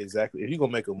to be exactly. If you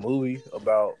gonna make a movie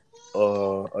about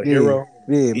a hero,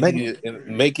 Yeah, make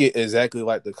it exactly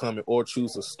like the comic, or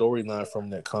choose a storyline from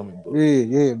that comic book.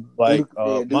 Yeah. Like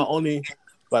my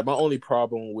only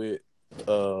problem with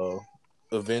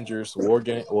Avengers War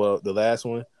Game, well, the last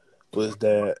one, was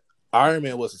that Iron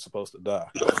Man wasn't supposed to die.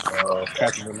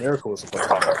 Captain America was supposed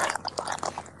to die,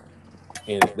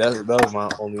 and that was my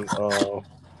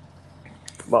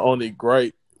only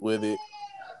gripe with it.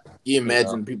 You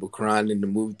imagine people crying in the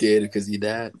movie theater because he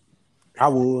died? I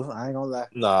ain't gonna lie.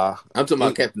 Nah, I'm talking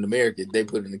about Captain America. They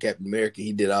put in the Captain America.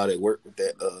 He did all that work with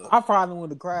that. I probably would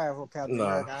have cried for Captain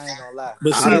America. I ain't gonna lie.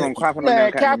 but I'm not gonna cry for no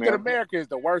Man, damn Captain America is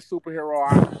the worst superhero.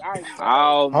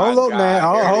 Oh my Hold up, man.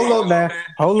 God.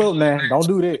 Hold up, man. Don't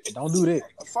do that.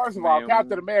 First of all, Man.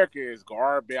 Captain America is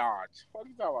garbage. What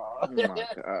you talking Oh about? my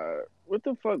God. What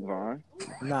the fuck, Vaughn?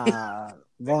 Nah,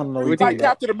 Vaughn know You he like that.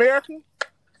 Captain America?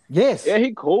 Yes. Yeah,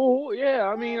 he cool. Yeah,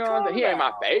 I mean, he ain't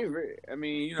my favorite. I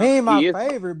mean, you know, He ain't my is.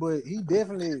 favorite, but he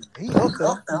up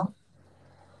there.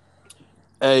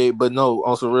 hey, but no,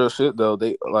 on some real shit though,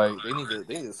 they need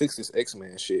to fix this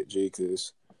X-Men shit, G,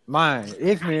 because Mine,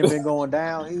 X-Men been going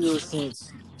downhill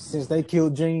since they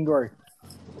killed Jean Grey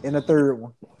in the third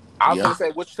one. I was gonna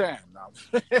say which time. No.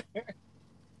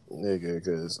 nigga,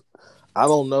 because I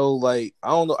don't know. I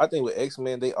think with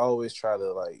X-Men they always try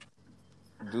to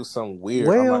do something weird.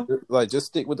 Well, I'm like just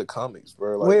stick with the comics,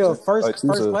 bro. First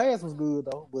Class was good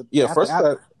though. But First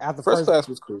Class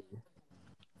was cool.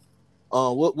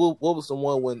 What was the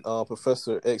one when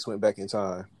Professor X went back in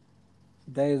time?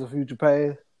 Days of Future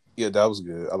Past. Yeah, that was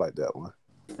good. I like that one.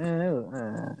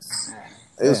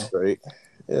 It was straight.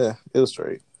 Yeah, it was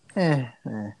straight.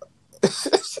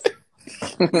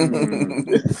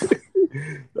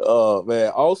 Oh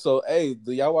man! Also, hey,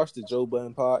 do y'all watch the Joe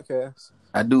Budden podcast?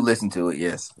 I do listen to it.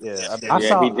 Yes. Yeah, he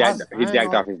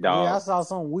jacked off his dog. Yeah, I saw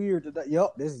something weird today.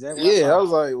 Yup, this is exactly. I was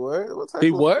like, what? What type He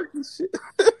of what? shit?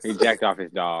 He jacked off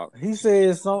his dog. He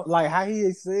said something like how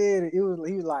he said it. He was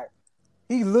like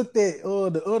he looked at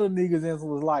the other niggas and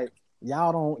was like,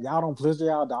 y'all don't pleasure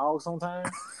y'all dogs sometimes.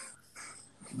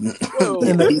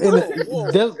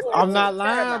 I'm not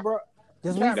lying, bro.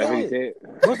 That's what he said.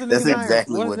 What's the nigga That's name?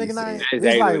 exactly What's what the he nigga said. name? That's It's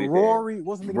like exactly what he Rory.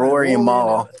 What's the nigga Rory name? and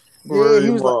Maul. Yeah, he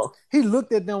was like, he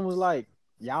looked at them and was like,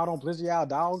 y'all don't pleasure y'all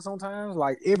dogs sometimes.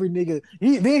 Like every nigga.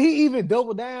 He even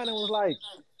doubled down and was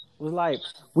like,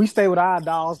 we stay with our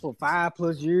dogs for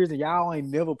 5+ years and y'all ain't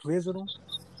never pleasured them.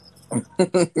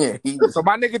 Yeah, So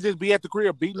my nigga just be at the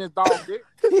crib beating his dog dick?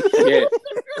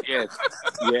 Yes.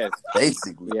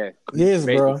 basically. Yes,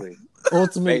 bro.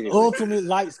 Basically. Ultimate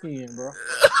light skin, bro.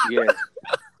 Yes.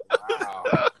 Wow.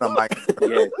 Somebody,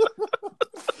 Yes.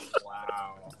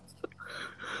 Wow.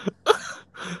 I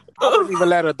wouldn't even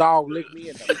let a dog lick me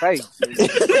in the face.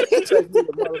 Take me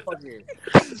to motherfucking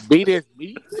beat his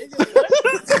meat.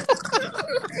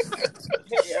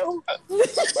 Hell.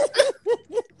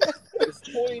 It's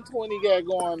 2020 got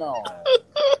going on.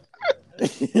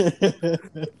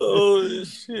 Oh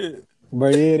shit!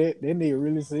 But yeah, that nigga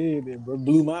really said that, bro.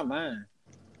 Blew my mind.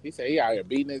 He said he out here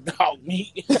beating his dog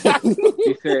meat.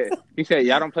 He said,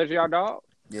 y'all don't pleasure y'all dog?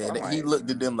 yeah, he looked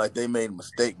at them like they made a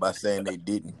mistake by saying they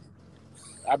didn't.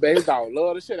 I bet his dog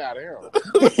love the shit out of him.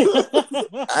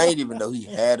 I ain't even know he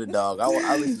had a dog. I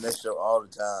listen to that show all the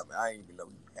time. I ain't even know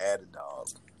he had a dog.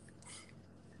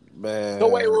 Man. So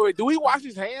wait. Do we wash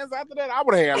his hands after that? I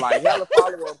would have had like hella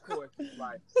follow-up questions.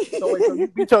 Like, so you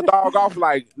beat your dog off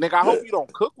like, nigga, I hope you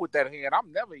don't cook with that hand.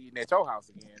 I'm never eating at your house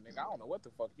again, nigga. I don't know what the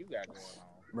fuck you got going on.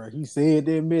 Bro, he said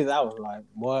that bitch. I was like,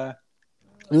 boy,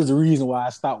 it was the reason why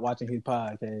I stopped watching his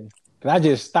podcast. Cause I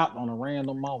just stopped on a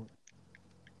random moment.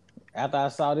 After I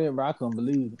saw that, bro, I couldn't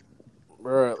believe it.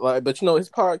 Bro, like, but his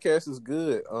podcast is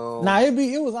good. Nah,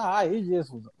 it was all right. It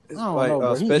just was. I don't know,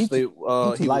 bro. Especially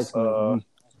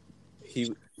he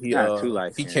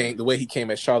came the way he came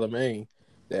at Charlamagne.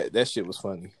 That shit was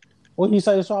funny. What did he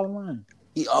say to Charlamagne?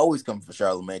 He always coming for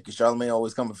Charlamagne because Charlamagne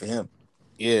always coming for him.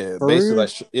 Yeah, For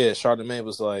basically, real? Charlamagne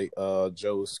was like,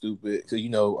 Joe is stupid.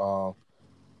 So,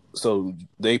 so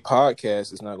they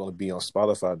podcast is not going to be on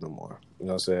Spotify no more. You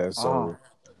know what I'm saying? So,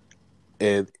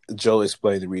 and Joe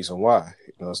explained the reason why.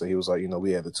 You know what I'm saying? He was like,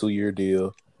 we had a 2-year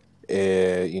deal,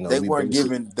 and they weren't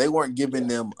giving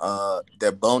them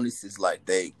their bonuses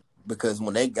because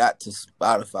when they got to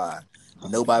Spotify,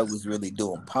 nobody was really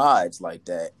doing pods like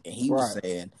that, and he was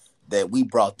saying that we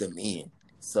brought them in.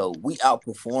 So we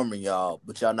outperforming y'all,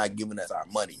 but y'all not giving us our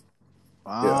money.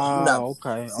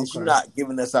 Okay. Since you're not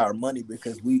giving us our money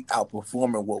because we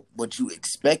outperforming what you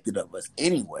expected of us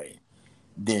anyway,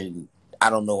 then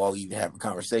I don't know why we even have a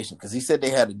conversation. Because he said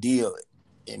they had a deal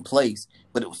in place,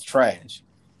 but it was trash.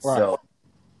 Right.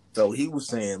 So he was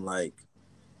saying like,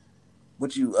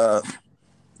 "What you?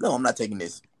 No, I'm not taking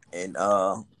this." And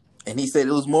he said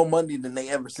it was more money than they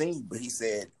ever seen. But he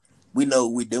said, "We know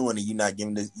what we're doing, and you're not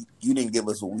giving us. You didn't give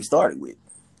us what we started with."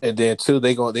 And then too,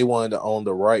 they wanted to own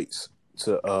the rights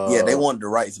to. They wanted the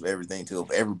rights of everything of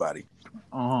everybody.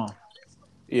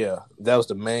 Yeah, that was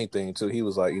the main thing too. He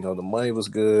was like, the money was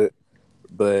good,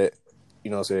 but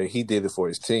what I'm saying, he did it for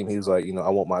his team. He was like, I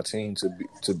want my team to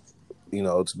be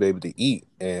able to eat,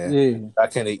 and how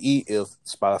can they eat if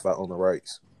Spotify own the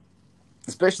rights?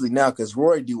 Especially now, because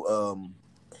Roy do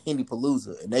Henny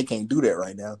Palooza, and they can't do that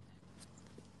right now.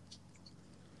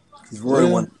 Because Roy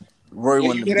won.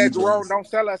 You hear that, Jerome? Don't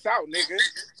sell us out, nigga.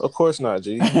 Of course not,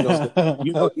 G.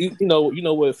 You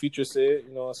know what Future said.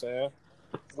 You know what I'm saying?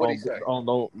 What he say?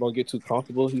 Don't get too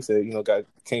comfortable. He said,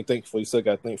 can't think for you, still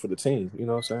got to think for the team. You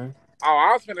know what I'm saying? Oh,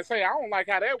 I was gonna say I don't like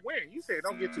how that went. You said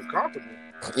don't get too comfortable.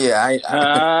 Yeah,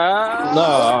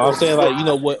 no, I'm saying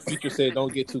like what Future said.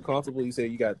 Don't get too comfortable. He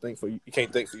said you got to think for you. You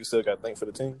can't think for you, still got to think for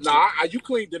the team. Nah, you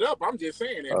cleaned it up. I'm just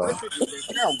saying that shit just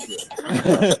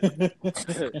didn't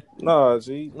sound good. No,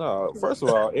 G. No. First of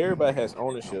all, everybody has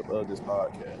ownership of this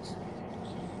podcast.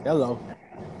 Hello.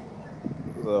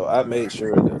 So I made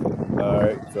sure of that. All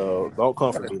right. So don't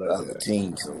come for me like that.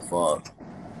 Team so far.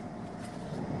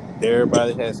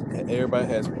 Everybody has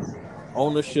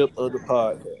ownership of the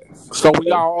podcast. So we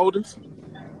all oldest?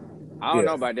 I don't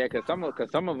know about that because some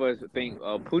of us think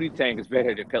Pootie Tang is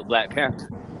better than Black Panther.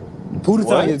 Pootie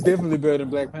Tang is definitely better than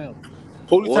Black Panther.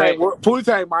 Pootie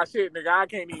Tang my shit, nigga. I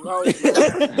can't even hold you.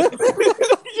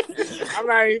 I'm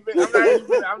not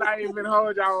even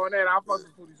hold y'all on that. I fuck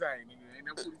with Pootie Tang, nigga. Ain't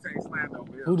no Pootie Tang slam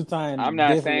over here. Pootie Tang. I'm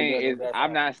not saying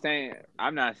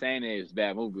it's a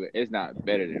bad movie, but it's not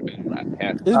better than Black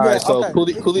Panther. All right, so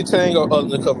Pootie Tang or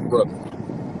Undercover Brother?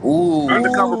 Ooh,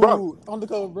 Undercover Brother.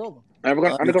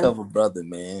 Undercover Brother,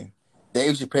 man.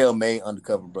 Dave Chappelle made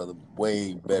Undercover Brother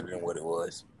way better than what it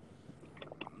was.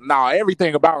 Nah,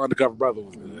 everything about Undercover Brother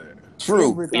was good.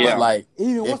 True, but like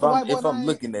even if I'm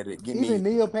looking at it, even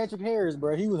Neil Patrick Harris,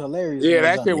 bro, he was hilarious. Yeah,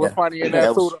 that shit was funny in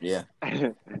that too. Yeah.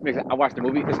 I watched the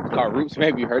movie. It's called Roots.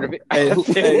 Maybe you heard of it. Hey, who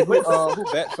somebody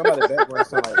background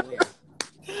sound like me?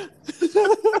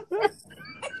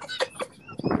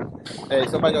 Hey,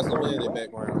 somebody got someone in their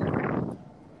background.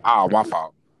 Oh, my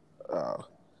fault.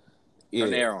 Yeah.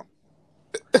 Turn the air on.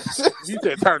 You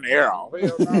said turn the air on.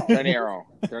 Hell no. Turn the air on.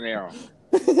 Turn the air on.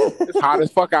 It's hot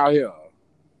as fuck out here.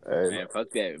 Hey, Man,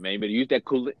 fuck that. Man, you better use that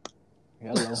coolant.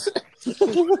 Hello.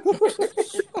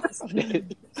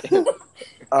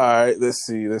 all right, let's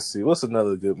see. What's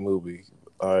another good movie?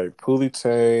 All right, Pootie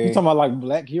Tang. You talking about like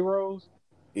Black Heroes?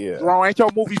 Yeah. Wrong, ain't your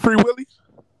movie Free Willy?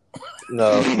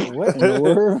 No. What in the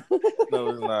world? No,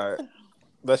 it's not.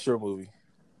 That's your movie.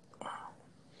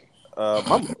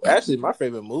 My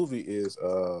favorite movie is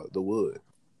The Wood.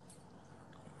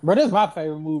 Bro, that's my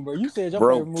favorite movie, bro. You said your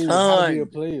favorite movie was How to Be a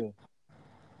Player.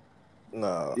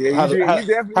 No. Yeah, you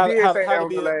definitely did say that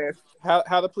was the last. How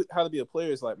to Be a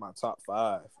Player is like my top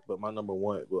 5, but my number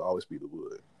 1 will always be The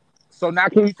Wood. So now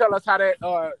can you tell us how that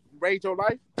raised your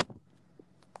life?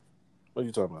 What are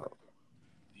you talking about?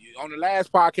 On the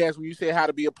last podcast when you said how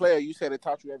to be a player, you said it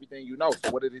taught you everything you know. So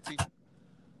what did it teach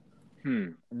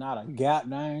you? Not a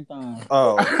goddamn thing.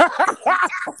 Oh.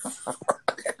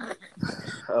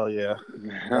 Oh yeah.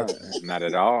 Not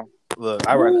at all. Look,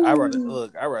 I would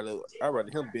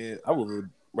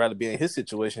rather be in his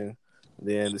situation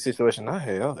than the situation I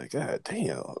had. I was like, God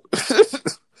damn.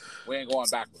 We ain't going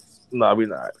backwards. No, we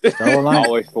not.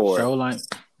 Always for it.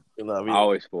 No, we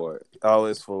Always for it.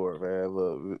 always for it, man.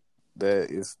 Look,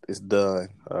 that is it's done.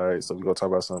 All right, so we're gonna talk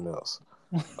about something else.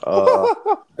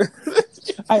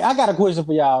 Hey, I got a question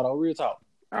for y'all though, real talk.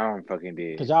 I don't fucking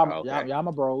did. Cause y'all Okay. y'all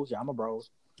my bros.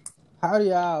 How do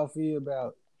y'all feel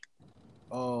about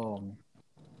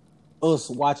us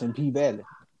watching P Valley?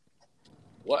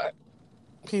 What?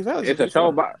 It's a show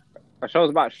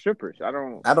about strippers. I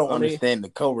don't understand the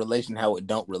correlation, how it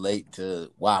don't relate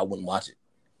to why I wouldn't watch it.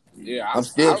 Yeah, I'm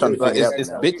still trying to Like figure it's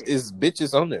it out. it's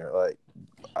bitches on there. Like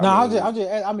No,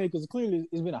 I mean, because clearly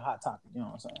it's been a hot topic. You know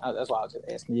what I'm saying? That's why I was just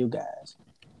asking you guys.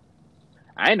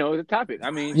 I know it's a topic. I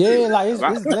mean, Yeah, shit. like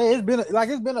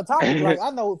it's been a topic. Like I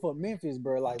know for Memphis,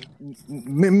 bro. Like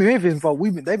Memphis, folk,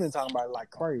 they've been talking about it like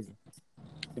crazy.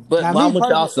 But Now, why me would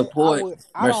y'all personally, support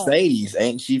I don't- Mercedes?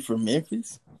 Ain't she from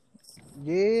Memphis?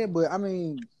 Yeah, but I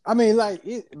mean, like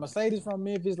Mercedes from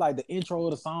Memphis, like the intro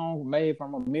of the song made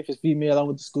from a Memphis female I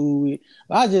went to school with.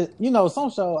 I just, some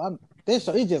show, this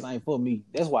show, it just ain't for me.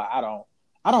 That's why I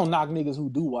don't knock niggas who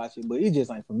do watch it, but it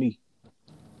just ain't for me.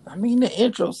 I mean, the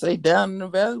intro say down in the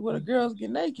valley where the girls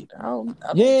get naked. I don't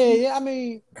Yeah. I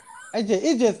mean,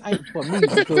 it just ain't for me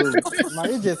because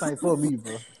it just ain't for me,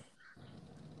 bro.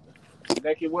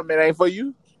 Naked women ain't for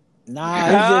you?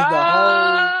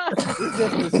 Nah, it's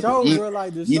just the show, bro.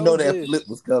 Like the show. You know that flip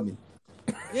was coming.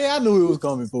 Yeah, I knew it was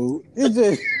coming, fool. It's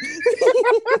just,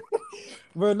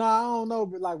 bro. Nah, I don't know,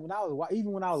 but like when I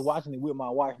was watching it with my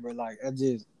wife, bro, like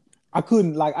I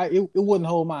couldn't, like, it wouldn't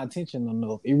hold my attention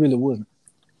enough. It really wasn't.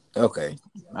 Okay,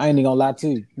 I ain't even gonna lie to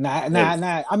you. Nah.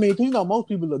 I mean, most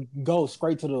people go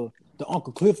straight to the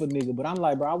Uncle Clifford nigga, but I'm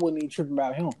like, bro, I wasn't even tripping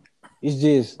about him. It's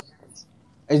just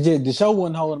the show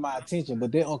wasn't holding my attention,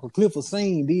 but that Uncle Clifford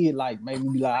scene did like make me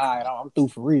be like, all right, I'm through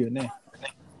for real now.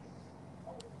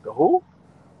 The who?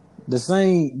 The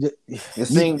scene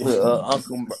with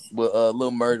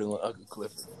Lil Murder and Uncle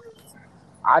Clifford.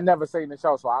 I never seen the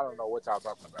show, so I don't know what y'all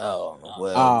talking about. Oh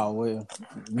well. Oh well,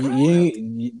 we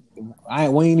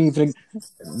ain't even.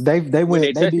 They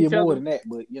did more than that,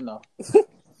 but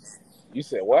You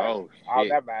said what? Oh, Oh,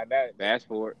 shit. that man, that Fast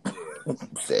forward.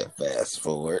 Said fast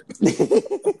forward.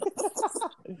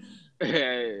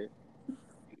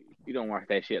 You don't watch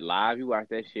that shit live. You watch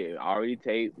that shit already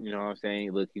taped. You know what I'm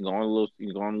saying? Look, you go on a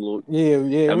little. Yeah.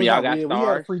 I mean, y'all got we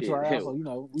stars. had free Shit. trial,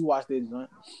 so we watched it.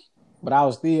 But I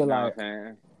was still You know like, what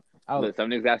I'm saying? Look, some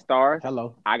niggas got stars.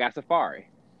 hello. I got Safari.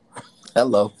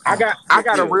 Hello. I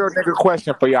got a real nigga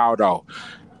question for y'all though.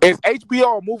 Is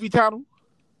HBO a movie channel?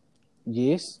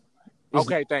 Yes.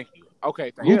 Okay, thank you.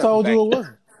 Who told you it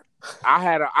wasn't? I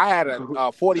had a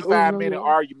 45-minute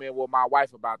argument with my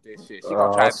wife about this shit. She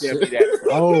gonna try to tell me that.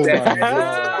 Oh that my it's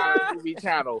god. not a movie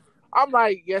channel. I'm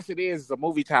like, yes, it is. It's a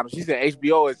movie channel. She said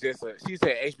HBO is just she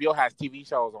said HBO has TV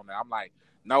shows on there. I'm like,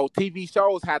 no, TV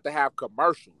shows have to have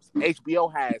commercials.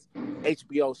 HBO has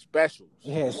HBO specials.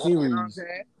 It had You know what I'm series.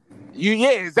 saying? Yeah,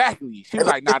 exactly. She was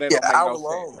like, nah, that don't make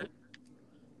no sense.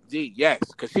 Gee, yes,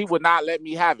 because she would not let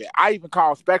me have it. I even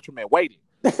called Spectrum and waited.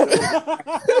 Because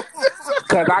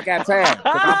I got time.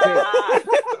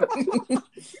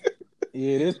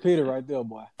 Yeah, this Peter right there,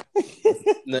 boy.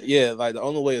 Yeah, like the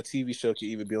only way a TV show can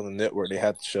even be on the network, they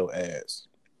have to show ads.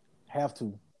 They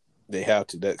have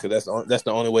to because that's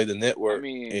the only way the network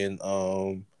and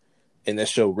that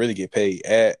show really get paid.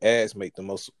 Ads make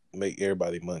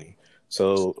everybody money.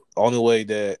 So only way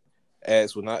that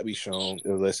ads will not be shown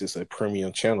unless it's a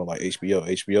premium channel like HBO.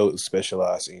 HBO is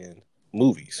specialized in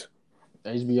movies.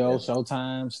 HBO,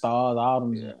 Showtime, Stars, all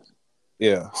them.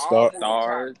 Yeah, Stars,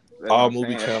 all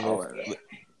movie channels.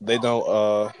 They don't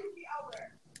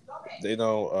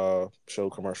show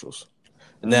commercials.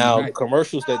 Now the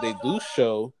commercials that they do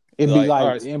show,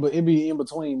 it'd be in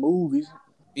between movies.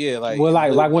 Yeah, like when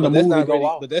the movie go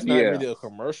off. But that's not really a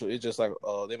commercial. It's just like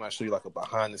they might show you like a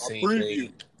behind the scenes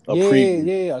thing. A Yeah, preview. a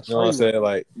you know what I'm saying?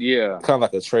 Like kind of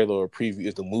like a trailer or a preview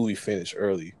if the movie finished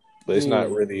early. But it's not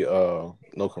really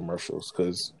no commercials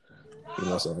because you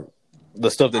know what I'm saying. The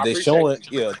stuff that they showing,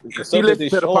 the stuff that they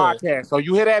to the podcast. So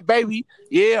you hear that, baby?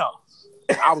 Yeah,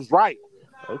 I was right.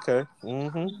 Okay.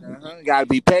 Gotta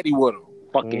be petty with them.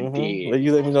 Fucking dead. Well,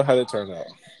 you let me know how that turned out.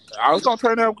 I was gonna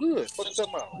turn out good. What you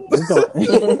talking about?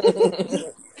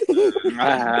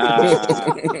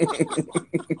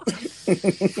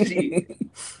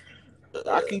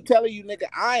 I keep telling you, nigga,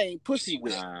 I ain't pussy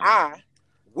whip. I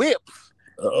whip.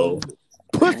 Uh-oh.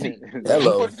 Pussy.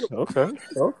 Hello.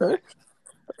 Okay.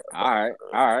 All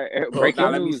right. Now Breaking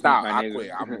let me news, stop. my I nigga.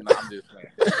 quit. I'm just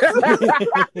playing.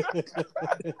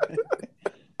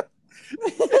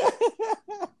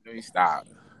 Let me stop.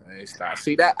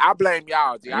 See that? I blame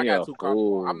y'all, G. I got too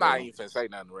comfortable. I'm not even finna say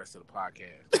nothing the rest of the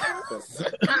podcast.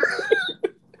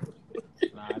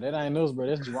 Nah, that ain't us, bro.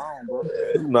 That's Jerome, bro.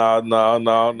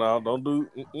 No. Don't do.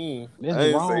 That's I ain't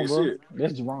Jerome, say bro. shit.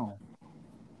 That's Jerome.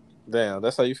 Damn,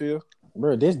 that's how you feel?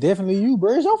 Bro, that's definitely you,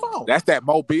 bro. It's your fault. That's that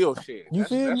Mobile shit. You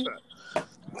feel me?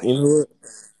 You know what?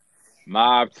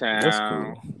 Mob Town. That's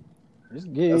cool.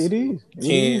 It is. It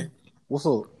Ken, is. What's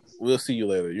up? we'll see you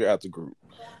later. You're out the group.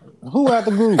 Who out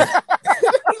the group?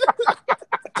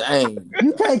 Dang.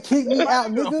 You can't kick me out,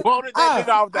 nigga. Voted that nigga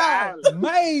off the I island.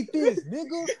 made this,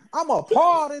 nigga. I'm a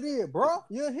part of it, bro.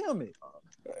 You hear me?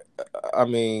 I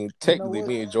mean, technically, what?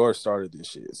 me and George started this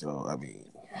shit. So, I mean,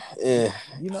 yeah.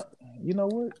 You know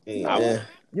what? Yeah.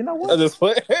 You know I what? just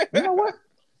put. You know what?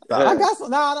 I got some.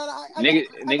 Nah.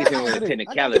 Niggas saying with a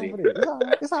technicality.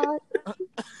 It's all right.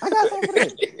 I got something for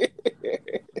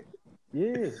that.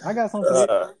 Yeah, I got something for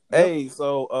that. Hey,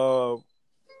 so,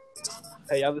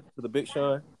 hey, y'all listen to the Big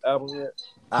Sean album yet?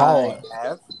 I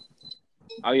have.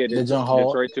 Oh yeah, The John Hall.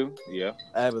 Detroit too. Yeah.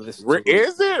 I haven't listened to it.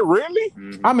 Is it really?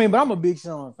 Mm-hmm. I mean, but I'm a big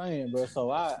Sean fan, bro.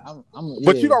 So I'm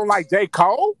But you don't like J.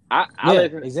 Cole? I yeah,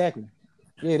 listen. exactly.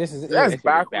 Yeah, this is That's yeah.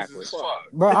 backwards as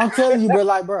fuck. Bro, I'm telling you, bro,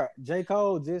 like, bro, J.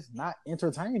 Cole just not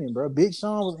entertaining, bro. Big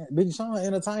Sean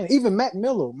entertaining. Even Mac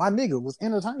Miller, my nigga, was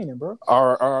entertaining, bro.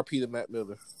 R.I.P. to Matt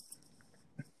Miller.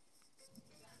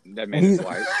 That man is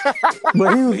white.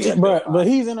 But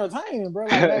he's entertaining, bro.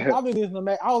 Like, I've been listening to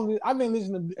Mac. I've been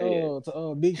listening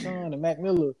to Big Sean and Mac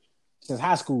Miller since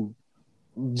high school.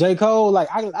 J. Cole, like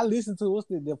I listened to what's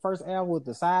the first album with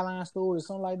the Sideline Story or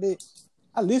something like that.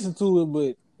 I listened to it,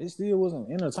 but it still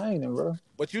wasn't entertaining, bro.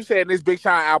 But you said this Big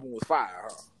Sean album was fire,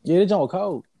 huh? Yeah, they joint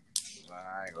cold.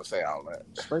 I ain't gonna say all that.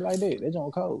 Straight like that. They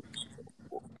joint cold.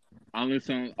 Only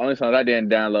song I didn't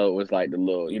download was like the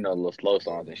little slow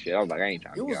songs and shit. I was like, I ain't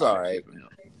trying to. It was get all that alright. shit from him.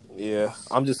 Yeah,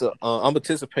 I'm just I'm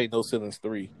anticipating No Ceilings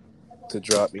 3 to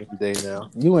drop any day now.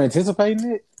 You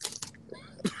anticipating it?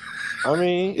 I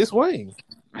mean, it's Wayne.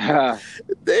 Damn,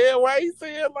 why you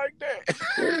say it like that?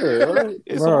 Yeah, right?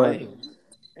 It's Bro. Wayne.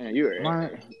 Man, you were.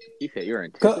 Man. He said you're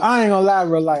in. Cause I ain't gonna lie,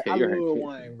 bro. Like Yeah, I you're love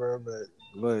right. Wayne, bro,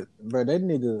 but bro, that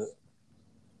nigga.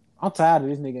 I'm tired of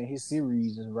this nigga and his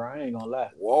series, bro. I ain't gonna lie.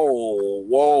 Whoa.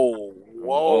 Whoa,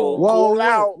 Cool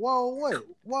out. what?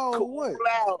 Cool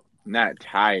out. Not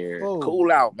tired. Whoa.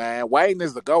 Cool out, man. Wayne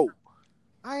is the GOAT.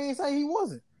 I ain't say he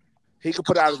wasn't. He can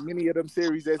put out as many of them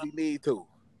series as he need to.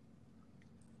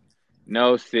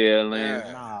 No ceiling.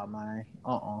 Yeah. Nah, man.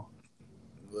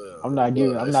 I'm not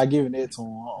giving that to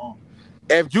him.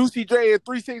 If Juicy J and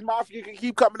 3 6 Mafia can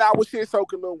keep coming out with shit, so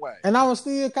can Lil Wayne. And I was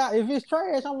still if it's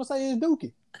trash, I'm gonna say it's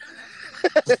Dookie.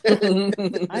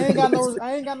 I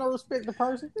ain't got no respect to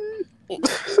person.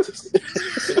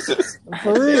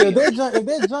 For real, if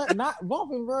that junk not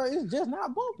bumping, bro, it's just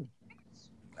not bumping.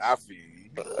 I feel you.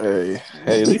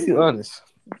 Hey, at least you're honest.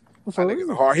 For My nigga's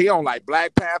real. hard. He on like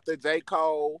Black Panther, J.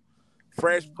 Cole,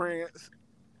 Fresh Prince.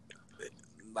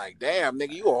 Like, damn,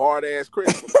 nigga, you a hard ass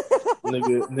Christian.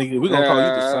 nigga, we gonna call you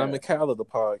the Simon Cowell of the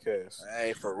podcast.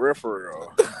 Hey, for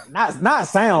real. Not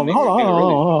sound. Nigga, Hold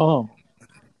on.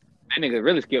 That nigga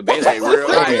really skipped Bayless. Hey, real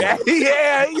life.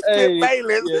 Yeah, he skipped Hey,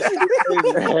 Bayless.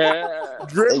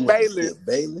 Drip Bayless.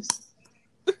 Bayless.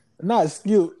 Not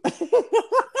Skip. My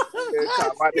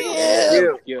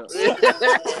nigga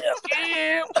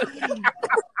Yeah.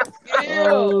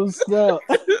 Oh, stop.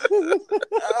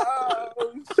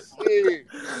 Oh, shit.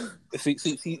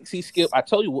 See, Skip. I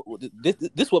told you this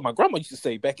is what my grandma used to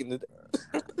say back in the day.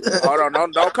 Hold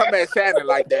on, don't come at Shannon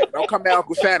like that. Don't come at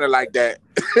Uncle Shannon like that.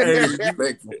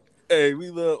 Respectful. Hey, we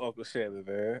love Uncle Shannon,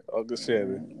 man. Uncle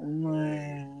Shannon.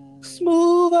 Man.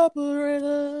 Smooth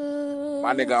operator.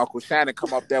 My nigga Uncle Shannon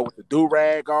come up there with the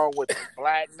do-rag on, with the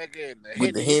black nigga and the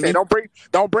With the Henny. He say, Henny?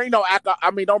 don't bring no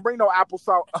apple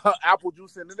salt, apple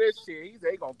juice into this shit. He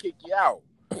say he gonna kick you out.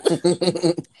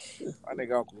 My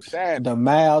nigga Uncle Shannon. The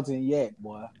mouths and yak,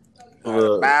 boy.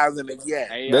 Miles in the yak.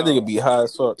 Hey, That nigga be high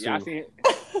as fuck too. Y'all seen it?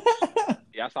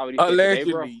 Y'all saw what he said today,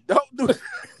 bro? Allegedly. Don't do it.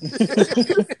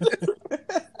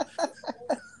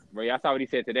 Bro, y'all saw what he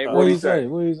said today, bro? What he he say?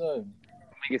 What he say?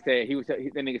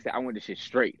 That nigga said, I want this shit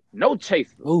straight. No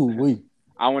chaser. Ooh, we.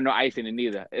 I want no ice in it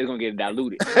neither. It's gonna get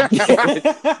diluted.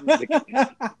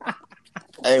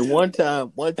 Hey, one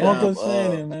time, Uncle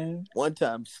Shannon, man. one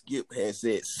time Skip had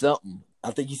said something.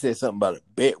 I think he said something about a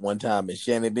bet one time, and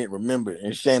Shannon didn't remember.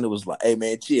 And Shannon was like, "Hey,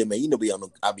 man, chill, man. You know,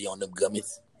 I be on them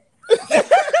gummies."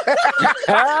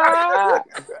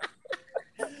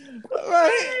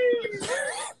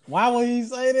 Why would he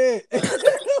say that?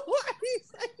 Why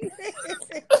he say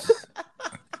that?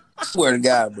 I swear to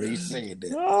God, bro, he said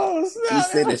that. Oh, He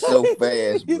said it so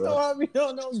fast, You bro. know I be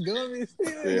on no gummies.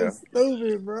 Yeah. Yeah.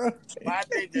 Stupid, bro. My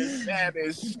nigga said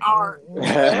it's sharp.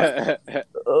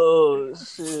 Oh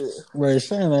shit. Bro,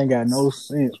 Shannon ain't got no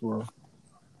sense, bro.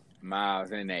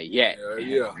 Miles in that yet.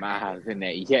 Yeah. Miles in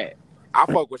that yet. I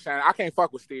fuck with Shannon. I can't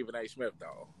fuck with Stephen A. Smith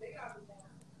though.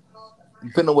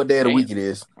 Depending on what day of the week it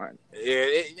is.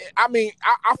 Yeah, I mean,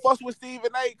 I fuss with Stephen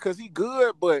A. because he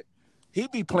good, but he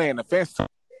be playing the fence.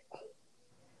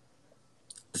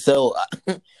 So,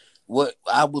 what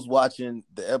I was watching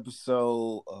the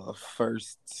episode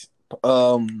first,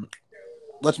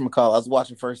 whatchamacallit, I was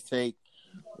watching First Take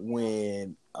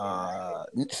when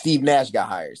Steve Nash got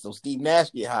hired. So Steve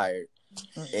Nash get hired,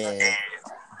 and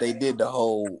they did the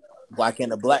whole "why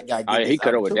can't a black guy get he this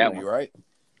cut up with that opportunity?" one, right?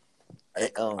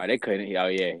 they couldn't. Oh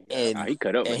yeah, And he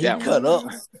cut up and with he that cut one.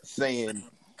 up saying,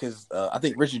 because I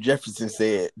think Richard Jefferson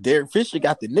said Derek Fisher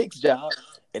got the Knicks job,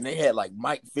 and they had like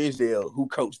Mike Fizdale, who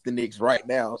coached the Knicks right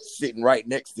now, sitting right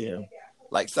next to him,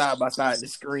 like side by side the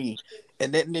screen.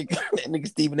 And that nigga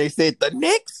Stephen A. said, "The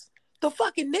Knicks, the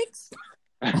fucking Knicks."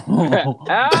 Who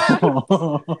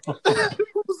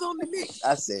was on the Knicks?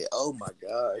 I said, "Oh my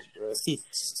gosh, bro, he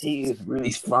is really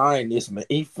frying this man.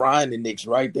 He frying the Knicks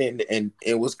right there." And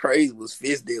what's crazy was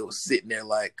Fizdale was sitting there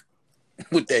like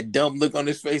with that dumb look on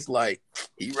his face, like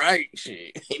he right,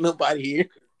 shit. Ain't nobody here.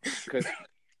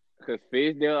 Cause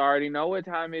Fizdale already know what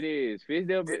time it is.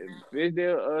 Fizdale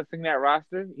sing that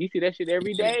roster. He see that shit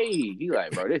every day. He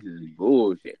like, bro, this is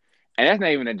bullshit. And that's not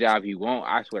even a job he want.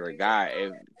 I swear to God,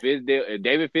 if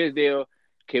David Fizdale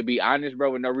could be honest,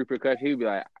 bro, with no repercussions, he'd be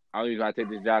like, only reason I take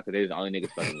this job because they're the only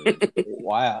niggas fucking with me.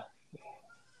 Wow.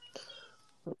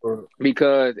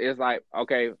 Because it's like,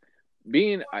 okay,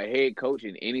 being a head coach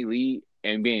in any league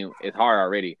it's hard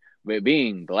already, but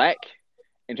being black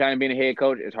and trying to be a head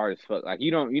coach is hard as fuck. Like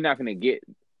you're not gonna get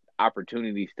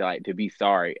opportunities to be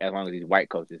sorry as long as these white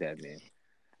coaches have been.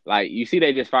 Like you see,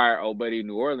 they just fired old buddy in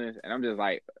New Orleans, and I'm just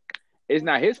like, it's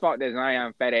not his fault that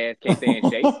Zion fat ass can't stay in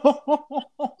shape.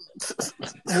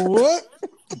 What?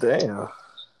 Damn.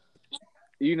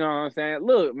 You know what I'm saying?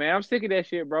 Look, man, I'm sick of that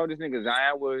shit, bro. This nigga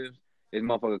Zion Williams, this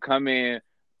motherfucker come in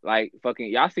like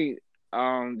fucking. Y'all see,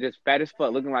 just fat as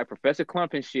fuck, looking like Professor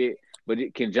Clump and shit, but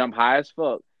it can jump high as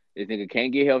fuck. This nigga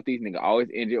can't get healthy. This nigga always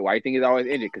injured. Why you think he's always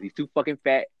injured? Because he's too fucking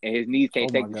fat and his knees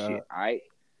can't take the shit. All right,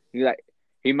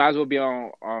 he might as well be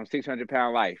on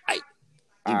 600-pound life.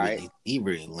 He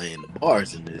really laying the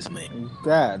bars in this, man.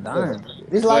 God damn.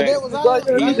 It's like that was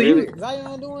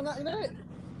Zion doing that.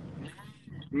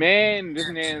 Man, this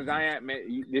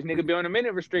nigga be on a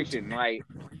minute restriction, like,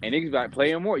 and niggas like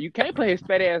play him more. You can't play his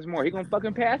fat ass more. He gonna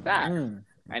fucking pass out, and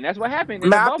that's what happened.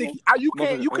 Man, I think you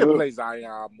can play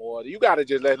Zion more. You gotta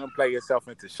just let him play himself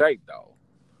into shape, though.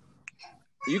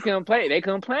 You can play. They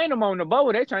complain him on the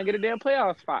bubble. They trying to get a damn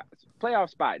playoff spot.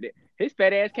 His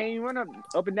fat ass can't even run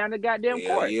up and down the goddamn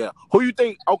court. Yeah. Who you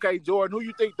think? Okay, Jordan. Who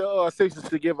you think the Sixers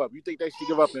should give up? You think they should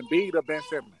give up Embiid or Ben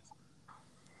Simmons?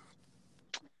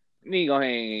 Need go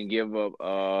ahead and give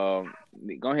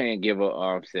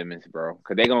up. Simmons, bro,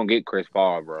 because they gonna get Chris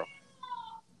Paul, bro.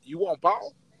 You want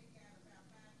Paul?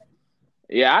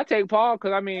 Yeah, I take Paul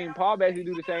because Paul basically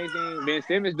do the same thing Ben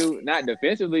Simmons do, not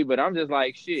defensively, but I'm just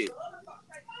like shit.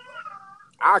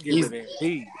 I'll give it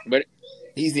Embiid, but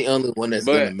he's the only one that's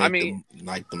gonna make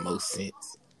the most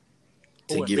sense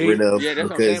to get rid of. Yeah,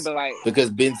 that's what I'm saying. But because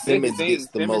Ben Simmons gets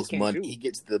the Simmons most money.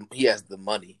 Shoot. He has the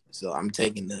money. So I'm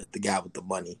taking the guy with the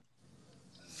money.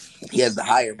 He has the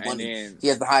higher money. He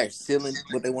has the higher ceiling,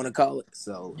 what they want to call it.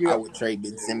 So I would trade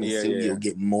Ben Simmons too. You'll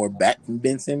get more back from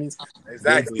Ben Simmons.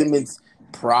 Exactly. Ben Simmons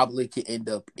probably could end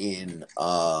up in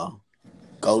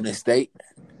Golden State.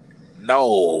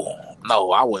 No,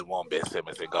 I wouldn't want Ben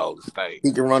Simmons in Golden State.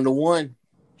 He can run the one.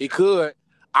 He could.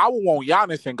 I would want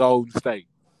Giannis in Golden State.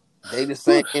 They the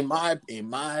same in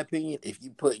my opinion. If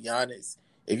you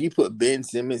put Ben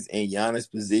Simmons in Giannis'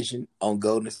 position on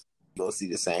Golden State, you'll see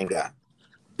the same guy.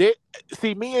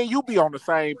 See, me and you be on the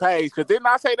same page. Because didn't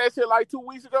I say that shit like 2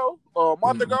 weeks ago or a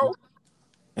month ago?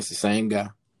 That's the same guy.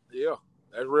 Yeah,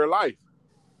 that's real life.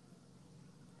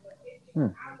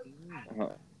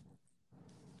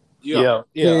 Yeah.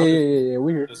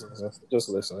 We hear. Just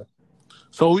listen.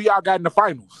 So who y'all got in the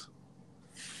finals?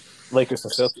 Lakers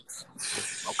and Celtics.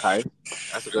 Okay,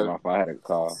 that's a good one. I had a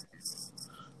call.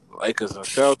 Lakers and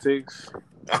Celtics.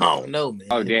 I don't know, man.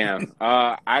 Oh damn.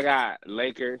 I got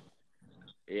Lakers.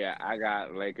 Yeah, I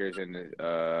got Lakers in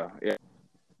the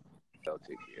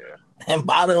Celtics, yeah. Am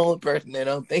I the only person that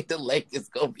don't think the Lakers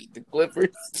gonna beat the Clippers?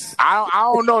 I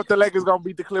don't know if the Lakers gonna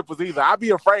beat the Clippers either. I'd be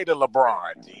afraid of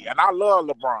LeBron, G, and I love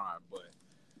LeBron, but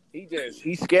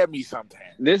he scared me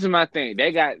sometimes. This is my thing.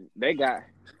 They got.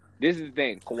 This is the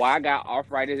thing. Kawhi got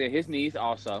arthritis in his knees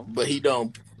also. But he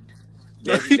don't.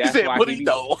 That's said, why but he he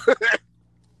don't.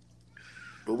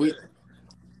 But we.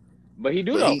 But he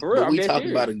do But though, for real. we I'm talking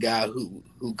dead about a serious. guy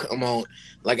who come on.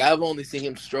 Like I've only seen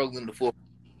him struggling the fourth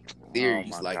series.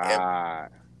 Oh my like God.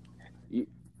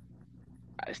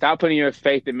 Stop putting your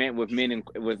faith in men with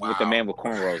with the man with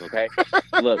cornrows, okay?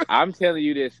 Look, I'm telling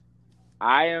you this.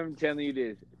 I am telling you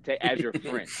this as your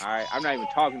friend, all right? I'm not even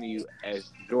talking to you as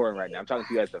Jordan right now. I'm talking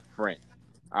to you as a friend,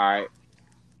 all right?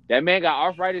 That man got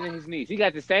arthritis in his knees. He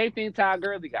got the same thing Ty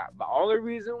Gurley got. The only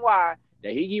reason why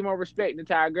that he give more respect than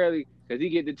Ty Gurley because he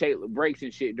get to take breaks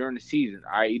and shit during the season,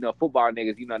 all right? You know, football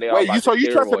niggas, you know, they all Wait, about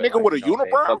you trust a steroids, nigga with a you know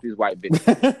what I'm saying? unibrow? Fuck these white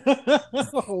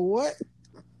bitches. What?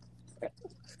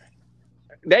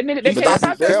 That nigga, they But can't that's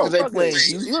stop That's that because they motherfucker. play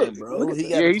Houston, Look, bro. look, He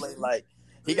yeah, gotta he's- play like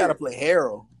he gotta play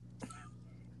Harold.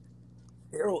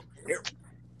 Harold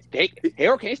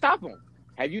can't stop him.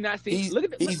 Have you not seen? He's- Look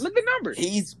at the numbers.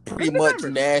 He's pretty Look at the much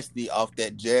numbers. nasty off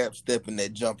that jab step and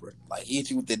that jumper. Like he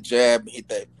hit you with the jab, hit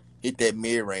that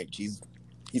mid range.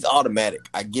 He's automatic.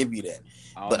 I give you that.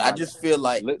 Oh, But my I just feel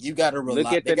like Look- you gotta rely.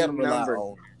 look at They the gotta rely numbers.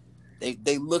 on.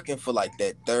 They looking for like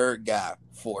that third guy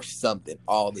for something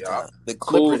all the Yeah. time. The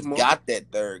Clippers Kuzma. got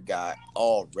that third guy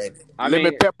already. I mean,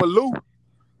 Lemon Pepper Lou.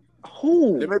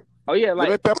 who? Lemon Oh yeah, like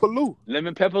Lemon Pepper Lou.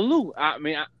 lemon pepper Lou. I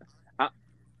mean, I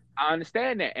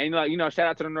understand that, and like, you know, shout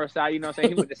out to the North Side. You know, what I'm saying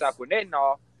he went to South Gwinnett and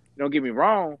all. Don't get me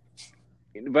wrong,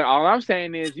 but all I'm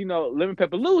saying is, you know, lemon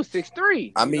pepper Lou is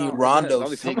 6'3". I You mean, know, Rondo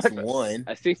only so much- 6'1".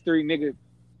 a 6'3" nigga.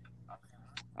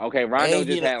 Okay, Rondo And,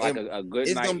 just you know, had like and a good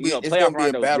It's night. gonna be You know, it's playoff gonna be a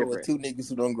Rondo's battle different. with two niggas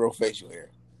who don't grow facial hair.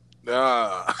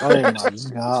 Oh my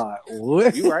God!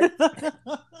 What? You right.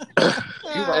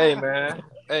 Hey man,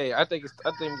 hey, I think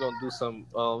we're gonna do some.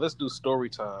 Let's do story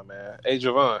time, man. Hey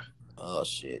Javon, Oh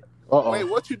shit! Wait,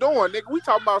 what you doing, nigga? We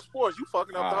talking about sports. You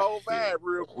fucking up the Oh, whole shit. vibe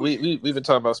real quick. we've been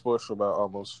talking about sports for about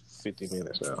almost 50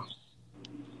 minutes now.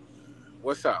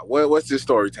 What's up? What's this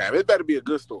story time? It better be a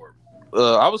good story.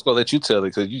 I was gonna let you tell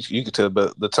it because you could tell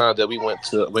about the time that we went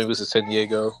to when we was in San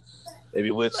Diego.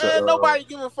 Maybe went to. Man, nobody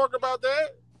give a fuck about that.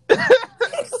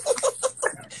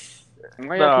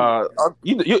 Nah,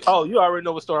 you already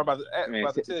know what story I'm about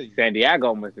Man, to tell you. San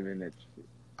Diego must have been that.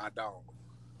 I don't.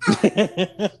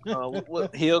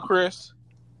 What Hillcrest,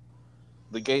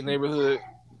 the gay neighborhood.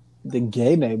 The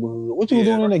gay neighborhood. What you was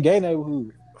doing in the gay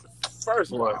neighborhood?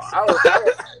 First of all,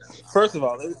 First of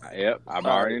all, Yep, I'm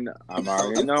already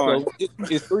knowing. so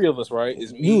it's three of us, right?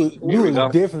 It's You me, was go.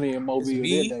 definitely in Mobile it's that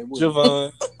me, day. wasn't you?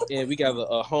 Javon, and we got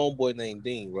a homeboy named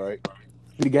Dean, right?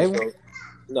 The gay one?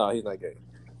 No, he's not gay.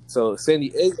 So San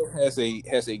Diego has a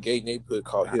gay neighborhood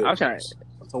called I'm trying. Hillcrest.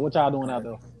 So what y'all doing out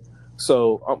there?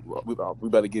 So we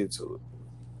better get into it.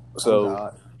 So Oh,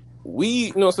 God.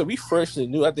 we freshly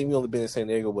new. I think we only been in San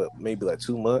Diego, but maybe like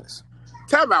 2 months.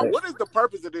 tell me, what is the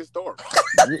purpose of this story?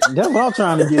 That's what I'm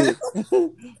trying to get.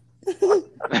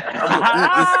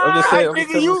 I'm just saying. I'm just Nigga,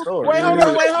 telling you the story. wait, hold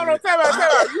on, tell me.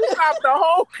 You stopped the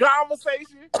whole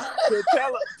conversation to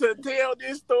tell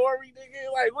this story,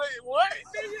 nigga. Like what,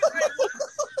 nigga? Like,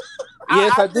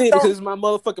 Yes, I did just because don't- it's my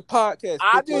motherfucking podcast.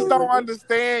 I just don't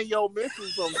understand your mission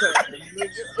sometimes,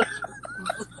 nigga.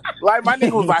 Like my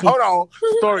nigga was like, hold on,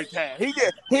 story time. He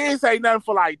didn't say nothing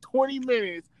for like 20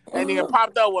 minutes and then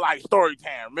popped up with like story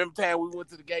time. Remember time we went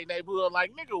to the gay neighborhood?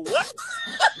 Like, nigga, what?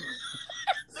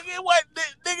 Nigga, what?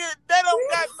 Nigga, that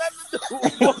don't got nothing to do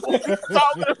with what we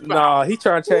talking about. Nah, he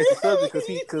trying to change the subject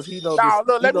because he knows. No,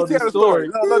 look, let me tell the story.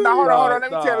 No, hold on.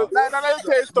 Let me tell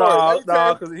the story.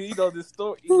 No, because he knows this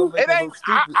story. He gonna make It ain't.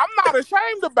 I'm not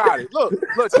ashamed about it. Look,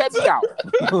 check me out.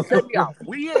 Check me out.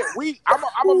 I'm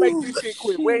gonna make this shit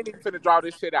quick. We ain't even finna draw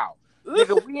this shit out,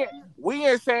 nigga. We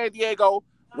in San Diego.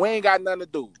 We ain't got nothing to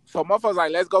do. So motherfuckers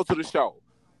like, let's go to the show.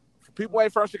 People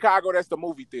ain't from Chicago. That's the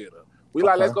movie theater. We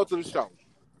like, let's go to the show.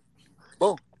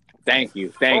 Boom. Thank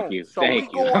you. So we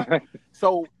going-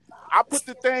 So I put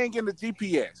the thing in the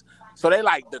GPS. So they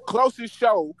like the closest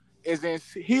show is in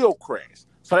Hillcrest.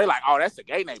 So they like, oh, that's a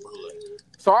gay neighborhood.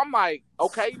 So I'm like,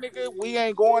 okay, nigga, we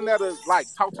ain't going there to like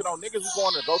talk to no niggas. We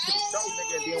going to go to the show,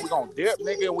 nigga, and then we gonna dip,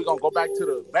 nigga, and we gonna go back to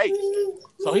the base.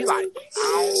 So he like,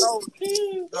 I don't know.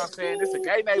 You know what I'm saying? It's a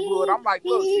gay neighborhood. I'm like,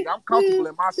 look, nigga, I'm comfortable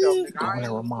in myself, nigga. I ain't, you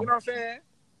know what I'm saying?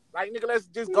 Like, nigga, let's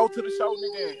just go to the show,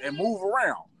 nigga, and move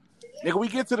around. Nigga, we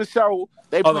get to the show.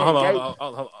 They Hold playing gay.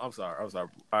 on. I'm sorry. All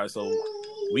right, so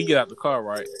we get out the car,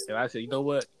 right? And I said, you know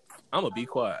what? I'm gonna be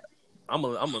quiet.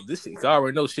 this shit. I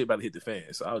already know shit about to hit the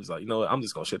fan. So I was just like, you know what? I'm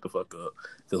just gonna shut the fuck up.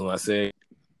 Because when I said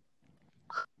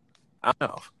I'm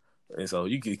off. And so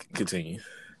you can continue.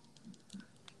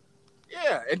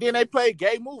 Yeah, and then they played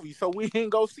gay movies, so we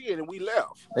didn't go see it and we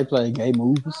left. They play gay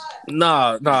movies.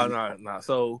 Nah.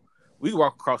 So we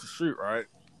walk across the street, right?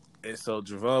 And so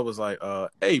Javon was like,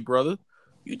 hey brother,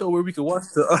 you know where we can watch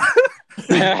the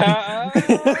I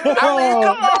mean,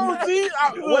 come on, G.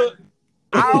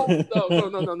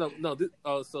 No.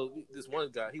 So this one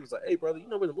guy, he was like, "Hey, brother, you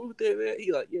know where the movie theater at?"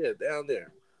 He like, "Yeah, down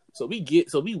there." So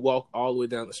we walk all the way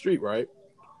down the street, right?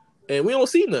 And we don't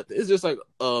see nothing. It's just like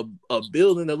a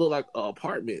building that looked like an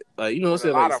apartment. Like, you know what I'm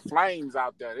saying? A lot like, of flames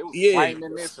out there. It was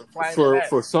flaming this and flaming that.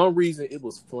 For some reason, it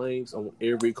was flames on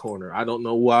every corner. I don't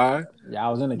know why. Yeah, I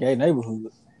was in a gay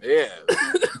neighborhood. Yeah.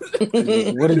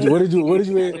 What did you do what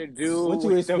you with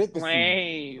expect the to see?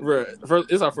 flame? Right.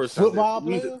 It's our first time. Football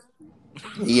player?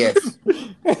 Yes.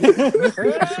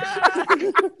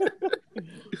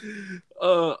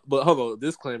 But hold on,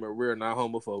 disclaimer: we're not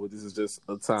homophobic. This is just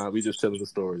a time we just telling the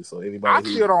story. So anybody,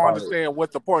 I still don't understand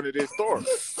what's the point of this story.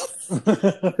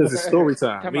 Because it's story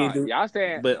time. Come on, y'all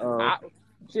saying, but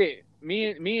shit. Me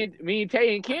and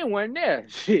Tay and Ken weren't there.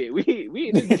 Shit,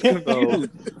 we just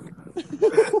confused.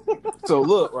 So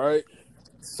look, right.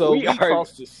 So we are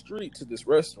crossed the street to this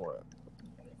restaurant,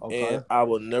 Okay. and I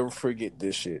will never forget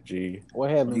this shit. G. What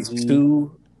happened? These G?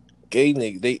 two gay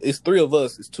niggas. It's three of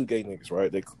us. It's two gay niggas,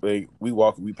 right? We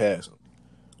walk, we pass them.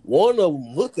 One of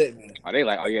them looked at me. Are they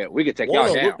like, oh yeah, we could take One y'all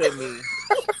of them down? looked at me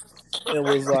and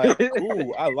was like,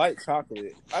 "Ooh, I like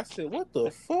chocolate." I said, "What the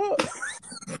fuck?"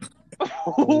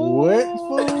 What,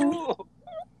 fool?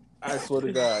 I swear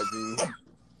to God, G.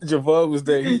 Javon was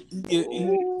there. He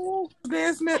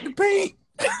Dancing at the paint.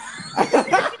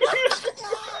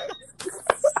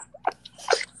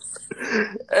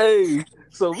 Hey,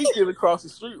 so we get across the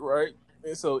street, right?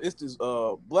 And so it's this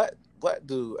black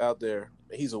dude out there.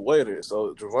 And he's a waiter.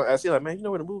 So Javon, I see like, man, you know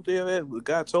where the movie there at? The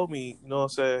guy told me, you know what I'm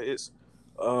saying?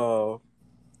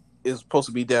 It's supposed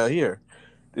to be down here.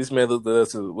 This man looked at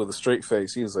us with a straight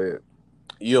face. He was like,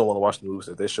 "You don't want to watch the movies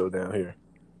that they show down here."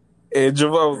 And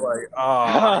Javon was like,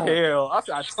 "Oh hell!" I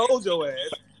said, "I told your ass.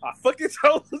 I fucking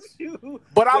told you."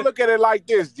 But I look at it like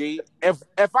this, G. If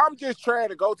I'm just trying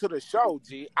to go to the show,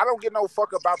 G, I don't give no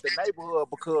fuck about the neighborhood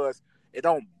because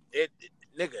I'm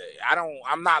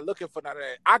not looking for none of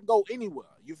that. I go anywhere.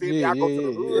 You feel me? I go to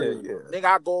the hood. Yeah. Nigga,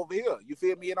 I go over here. You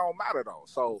feel me? It don't matter though.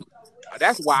 So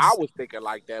that's why I was thinking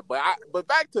like that. But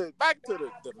back to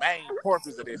the main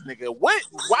purpose of this, nigga. Why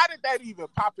did that even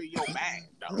pop in your mind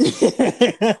though?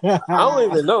 I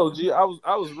don't even know, G. I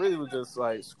was really just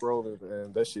like scrolling,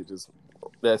 and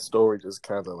that story just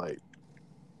kind of like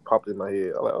popped in my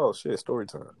head. I'm like, oh shit, story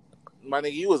time. My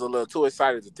nigga, you was a little too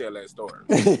excited to tell that story.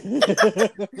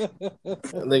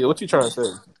 Nigga, what you trying to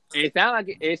say? It sound like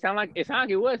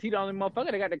it was. He the only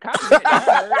motherfucker that got the compliment.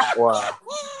 Wow.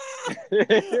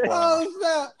 Oh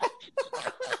snap!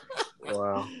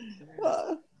 Wow.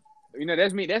 You know,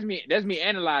 that's me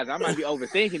analyzing. I might be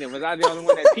overthinking it. Was I the only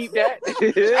one that peeped that?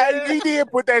 Hey, he did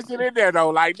put that shit in there though.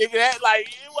 Like nigga, that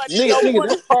like nigga,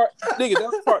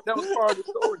 that was part of the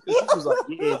story because he was like,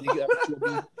 yeah, nigga,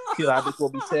 I just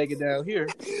gonna be tagging down here.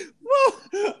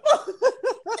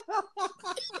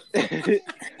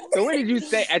 So what did you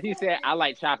say? As he said, I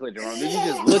like chocolate, Jerome. Did you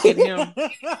just look at him? I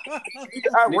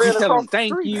Did you tell him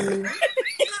thank you?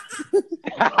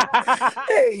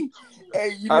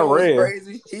 Hey, you know what's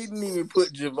crazy? He didn't even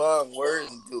put Javon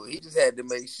words into it. He just had to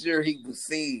make sure he was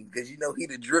seen because you know he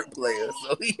the drip player,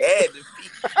 so he had to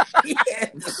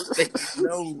make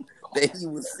known that he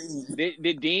was seen.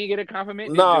 Did Dean get a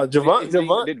compliment? Nah, Did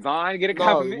Javon Vaughn get a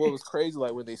compliment? What was crazy,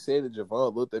 like when they said that,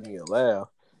 Javon looked at me and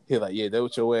laughed. He like, yeah, that's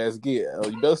what your ass get. Oh,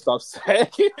 you better stop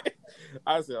sagging.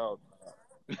 I said, oh,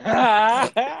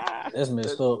 That's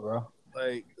messed up, bro.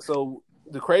 like so.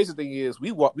 The crazy thing is,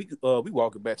 we walking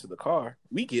back to the car.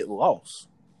 We get lost.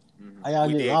 How y'all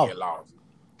We get did lost? get lost.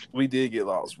 We did get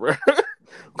lost, bro.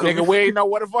 Nigga, we ain't know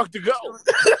where the fuck to go.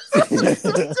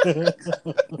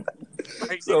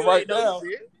 Like, So nigga, right ain't know now,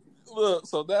 shit. look.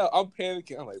 So now I'm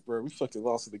panicking. I'm like, bro, we fucking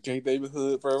lost in the gay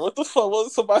neighborhood, bro. What the fuck?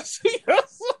 Was somebody see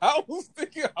us? I was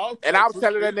thinking, And I was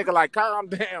telling that nigga like, calm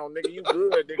down, nigga. You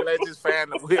good, nigga. Let's just fan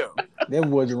the wheel. That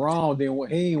was wrong. Then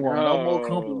he ain't want no more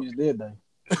compliments, did they?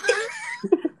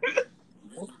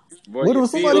 Boy, What you if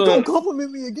somebody feel- come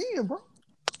compliment me again, bro?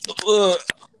 Look,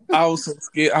 I was so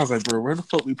scared. I was like, bro, where the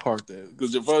fuck we parked at?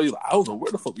 Because Javon, like, I don't know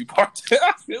where the fuck we parked at.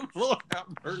 I said, Lord have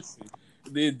mercy.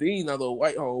 And then Dean, our little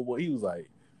white homeboy, he was like,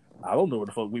 I don't know where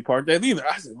the fuck we parked at either.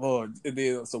 I said, Lord. And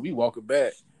then, so we walking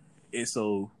back. And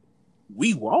so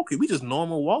we walking. We just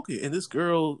normal walking. And this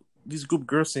girl these group of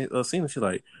girls seen her. She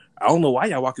like, I don't know why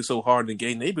y'all walking so hard in the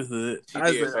gay neighborhood. She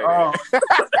I did said, say that.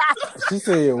 She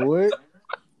said what?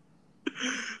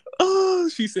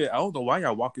 She said, I don't know why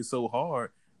y'all walking so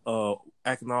hard,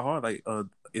 acting all hard like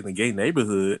in the gay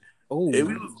neighborhood. Oh,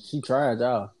 she tried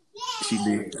y'all. She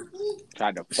did.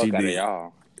 Tried to She fuck out of did.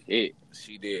 y'all.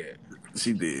 She did.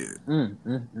 She did.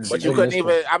 But you couldn't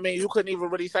even. I mean, you couldn't even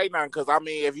really say nothing because I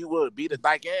mean, if you would beat a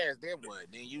dyke ass, then what?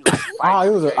 Then you like.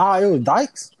 It was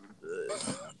Dykes.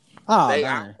 Oh, I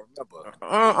dang. don't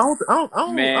remember. I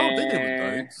don't think they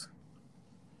Man. were dykes.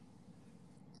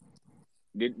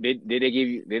 Did they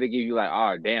give you like,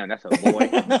 oh damn, that's a boy?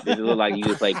 Did it look like you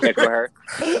could play catch with her?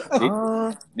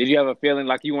 Did you have a feeling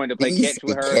like you wanted to play Did you catch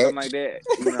with say her or catch? something like that?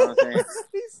 You know what I'm saying?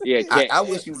 Yeah, catch. I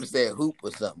wish you would have said hoop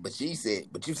or something, but you said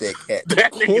catch.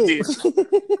 That nigga did.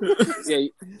 Yeah,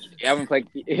 y'all wanna play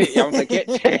catch?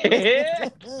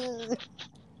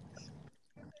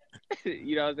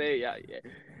 You know what I'm saying? Yeah.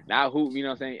 Now hoop, you know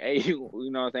what I'm saying? Hey, you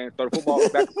know what I'm saying? Throw the football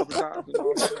back a couple times, you know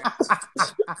what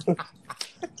I'm saying?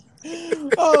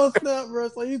 Oh snap, bro!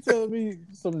 So you telling me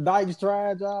some Dykes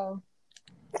tried y'all?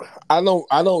 I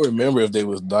don't remember if they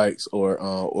was dykes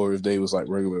or if they was like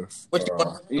regular.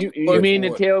 You mean to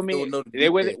tell me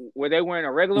were they wearing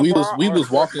a regular bra? We or was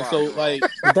a walking sports so bra? like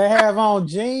Did they have on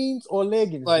jeans or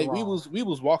leggings? like Jerome? we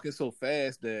was walking so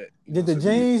fast that Did the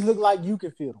jeans look like you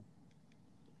could fit them?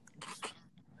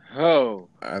 Oh,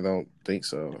 I don't think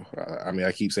so. I mean,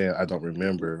 I keep saying I don't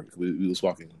remember. We was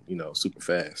walking, super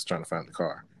fast trying to find the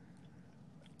car.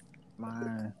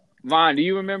 Man. Vaughn, do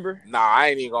you remember? Nah, I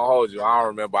ain't even gonna hold you. I don't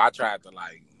remember. I tried to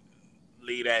like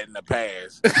leave that in the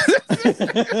past.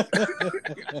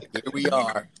 Here we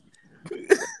are.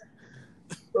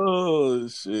 Oh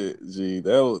shit, gee,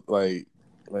 that was like,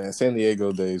 man, San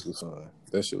Diego days was fun.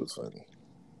 That shit was funny.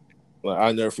 Like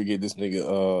I'll never forget this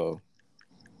nigga.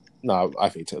 No, I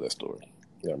can't tell that story.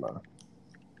 Never mind.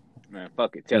 Man,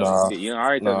 fuck it. Tell us. You know, I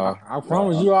already told I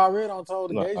promise you already on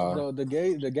told the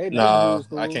gay Nah,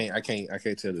 story. I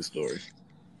can't tell this story.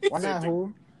 Why not,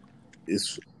 who?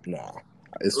 It's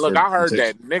Look, I heard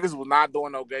that niggas was not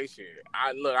doing no gay shit.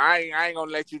 I ain't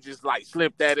gonna let you just like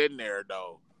slip that in there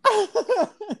though. What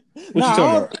you talking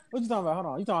about? What you talking about? Hold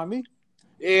on, you talking to me?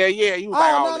 Yeah. You was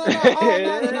No. like,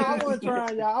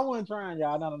 I wasn't trying,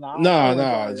 y'all. No.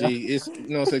 Nah, G. It's what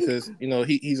I'm saying, because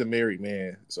he's a married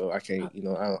man, so I can't.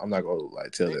 I'm not gonna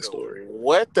like tell that story.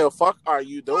 What the fuck are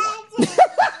you doing?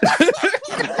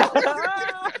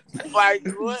 Like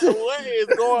what is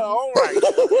going on right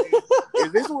now?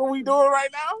 Is this what we doing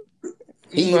right now?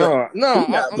 No.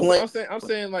 I'm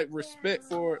saying like respect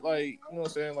for like you know what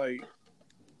I'm saying like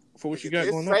for what you got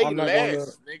going on. I'm not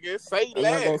less, gonna nigga. Say I'm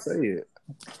less. not gonna say it.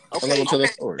 Okay, I'm not gonna tell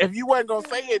that story. If you wasn't gonna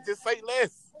say it, just say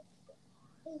less.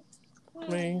 I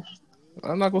mean,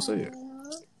 I'm not gonna say it.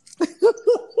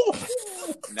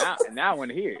 Now I want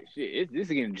to hear it. Shit, this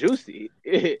is getting juicy.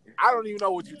 I don't even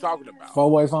know what you're talking about.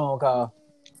 4-way phone call.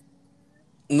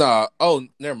 Nah. Oh,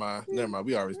 never mind. I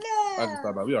just thought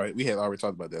about we had already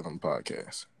talked about that on the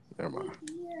podcast. Never mind.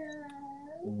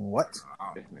 What?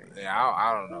 Yeah,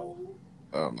 I don't know.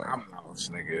 Oh man. I'm lost,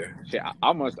 nigga. Shit, I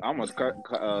almost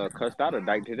cussed out a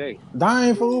dyke today.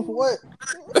 Dying fool for what?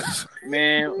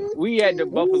 Man, we at the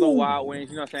Buffalo Wild Wings.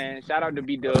 You know what I'm saying? Shout out to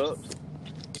B-Dubs.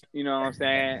 You know what I'm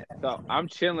saying? So I'm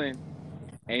chilling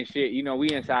and shit.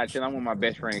 We inside chilling. I'm with my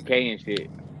best friend Kay and shit.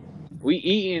 We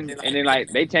eating and then like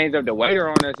they changed up the waiter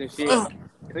on us and shit.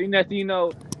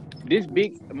 So this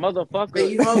big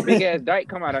motherfucker, big ass dyke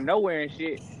come out of nowhere and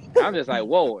shit. I'm just like,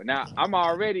 whoa. Now I'm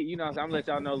already, I'm gonna let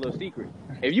y'all know a little secret.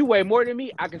 If you weigh more than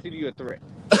me, I consider you a threat.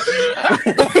 All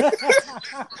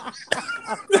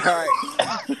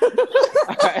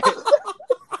right.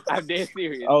 I'm dead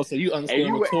serious. Oh, so you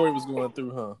understand what Tori was going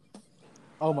through, huh?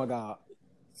 Oh my god.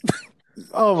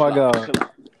 Oh my god.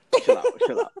 Chill out,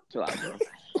 bro.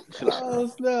 Chill out. Oh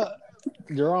snap.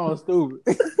 Jerome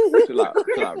stupid. Chill out,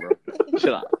 bro.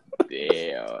 Chill out.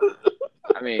 Damn.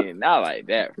 I mean, not like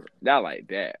that,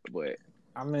 but.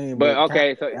 I mean, but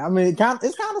okay, so I mean, it's kind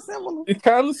of similar. It's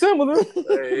kind of similar. It's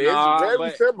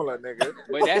very similar, nigga.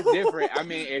 But that's different. I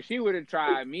mean, if she would have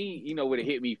tried me, would have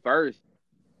hit me first,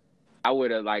 I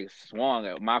would have like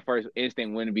swung. My first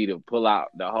instinct wouldn't be to pull out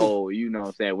the whole,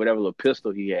 whatever little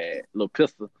pistol he had,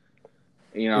 This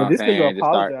nigga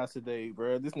apologized today,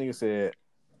 bro. This nigga said,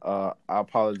 "I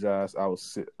apologize. I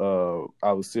was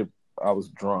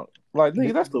drunk." Like,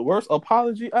 nigga, that's the worst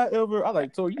apology I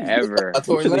told you. Ever.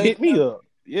 You should have hit me up.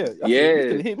 Yeah. You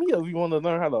should have hit me up if you want to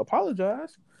learn how to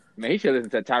apologize. Man, he should listen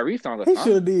to Tyrese song or He something.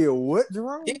 should have did what,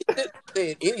 Jerome? He didn't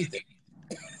say anything.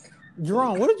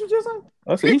 Jerome, what did you just say?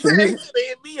 I said He he said should he hit. should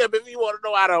hit me up if he want to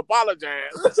know how to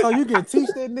apologize. So you can teach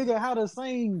that nigga how to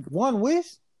sing One Wish?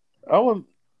 I want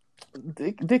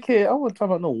dickhead. I wasn't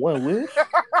talking about no one wish.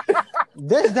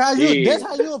 That's how you. Yeah. That's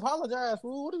how you apologize,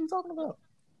 fool. What are you talking about?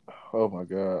 Oh my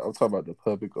god, I'm talking about the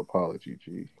public apology.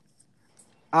 G.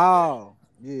 Oh,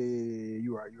 yeah.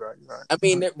 You right. I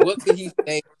mean, what could he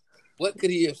say? What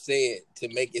could he have said to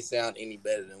make it sound any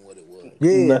better than what it was?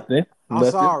 Yeah, Nothing. I'm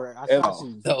Nothing sorry. I at saw all.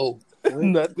 you. So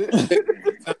Nothing.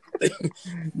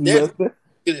 There's- Nothing.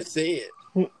 could have said.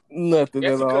 Nothing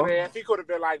Yes, at he all. could have. He could have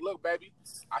been like, "Look, baby,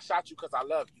 I shot you because I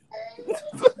love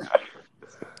you."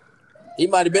 He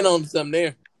might have been on something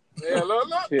there. Yeah, look.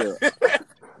 Yeah.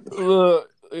 Look,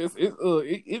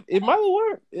 it might have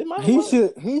worked. It might. He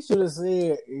should have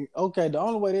said, okay, the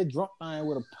only way that drunk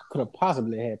thing could have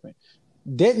possibly happened.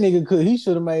 That nigga he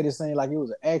should have made it seem like it was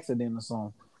an accident or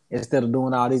something instead of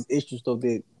doing all this extra stuff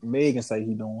that Megan say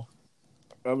he doing.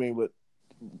 I mean, but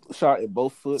shot at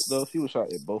both foot though. She was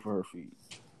shot at both of her feet.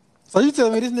 So you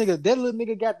telling me that little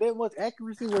nigga got that much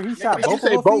accuracy where he shot Did you both say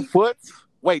of her both feet? foots?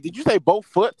 Wait, did you say both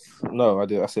foots? No, I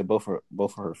did. I said both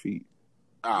of her feet.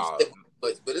 Oh.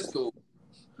 But it's cool.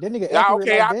 That nigga Yeah, accurate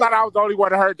okay. like I thought I was the only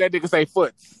one that heard that nigga say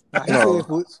foots. Nah, he No. said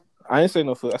foots. I ain't say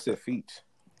no foot. I said feet.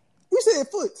 You said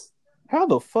foots How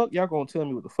the fuck y'all gonna tell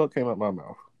me what the fuck came out my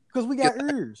mouth? because we got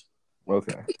ears.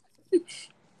 Okay.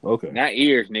 Okay. Not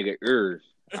ears, nigga. Ears.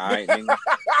 All right, nigga.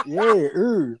 Yeah,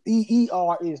 ears.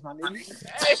 EERS, my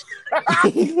nigga.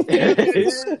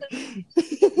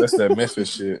 That's that Memphis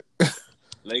shit.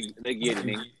 They get it,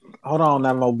 nigga. Hold on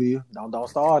now, Mobile. Don't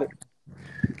start it.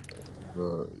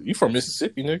 You from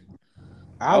Mississippi, nigga?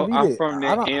 I'll I'm read it. from the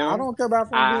I M, don't care about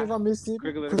I, from Mississippi.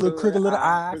 Crickle Crickle little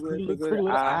eye. Crickle little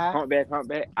eye. Hump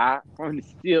back. I from the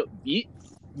still bitch.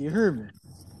 You heard me?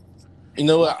 You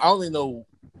know what? I only know.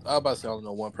 I was about to say I only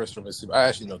know one person from Mississippi. I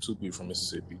actually know two people from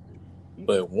Mississippi,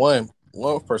 but one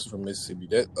person from Mississippi.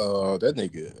 That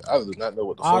nigga, I do not know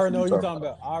what the I fuck already know you what you talking talking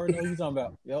about. I already know what you talking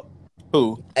about. Yep.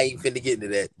 Who? I ain't finna get into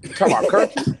that. Come on,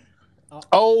 country.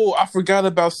 Oh, I forgot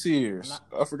about Sears.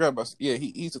 I forgot about. Yeah,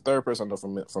 he's the third person I know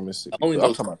from Mississippi. I only I'm know-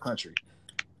 talking about country.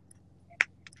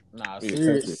 Nah,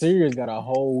 Yeah, Sirius got a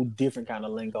whole different kind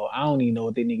of lingo. I don't even know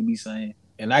what that nigga be saying.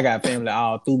 And I got family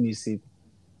all through Mississippi.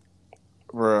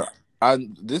 Bruh,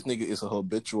 this nigga is a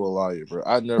habitual liar, bro.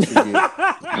 I never forget.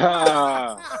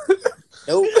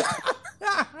 Nope.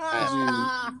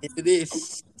 Into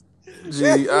this.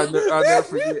 Gee, I never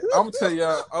forget. I'm gonna tell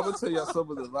y'all some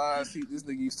of the lies this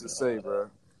nigga used to say, bro.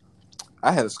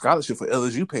 I had a scholarship for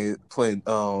LSU playing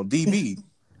DB.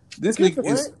 This nigga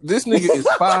is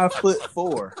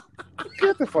 5'4".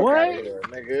 Get the fuck out of here,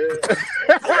 nigga.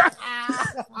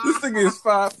 This nigga is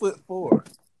 5'4".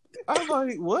 I'm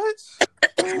like, what?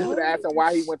 You would ask him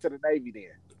why he went to the Navy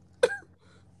then.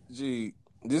 Gee,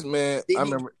 this man, Didn't I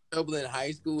he remember, trouble in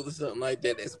high school or something like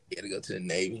that. That's why he had to go to the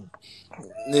Navy.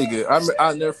 nigga.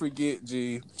 I never forget.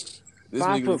 G, this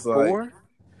nigga was 5'4"?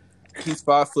 like, he's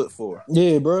 5'4".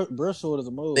 Yeah, bro, short as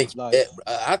a move. Like,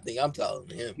 I think I'm taller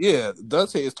than him. Yeah,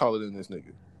 Dante is taller than this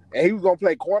nigga. And he was gonna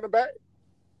play cornerback.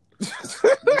 in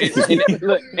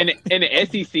the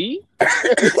SEC?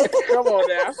 Come on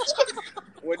now.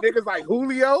 When niggas like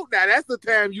Julio, now that's the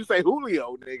time you say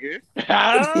Julio, nigga.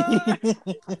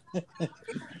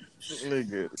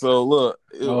 Nigga. So look,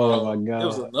 Oh, my God. it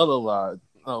was another lie.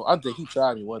 Oh, I think he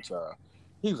tried me one time.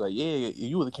 He was like, "Yeah, if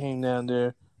you would have came down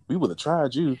there, we would have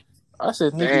tried you." I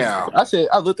said, Damn. "Nigga,"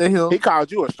 I looked at him. He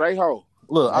called you a straight hoe.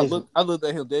 Look, I looked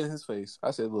at him dead in his face. I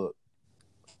said, "Look,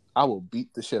 I will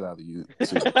beat the shit out of you."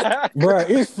 bro,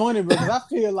 it's funny because I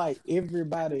feel like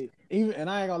everybody, and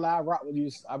I ain't gonna lie, I rock with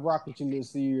you little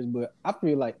serious, but I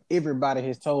feel like everybody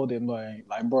has told him like,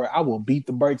 bro, I will beat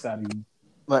the brakes out of you.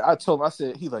 Like I told him, I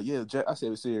said, he like, "Yeah, Jack." I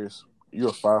said, "Serious,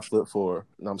 you're 5'4"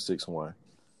 and I'm 6'1".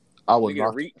 I will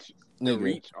knock,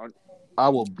 reach on. I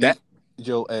will beat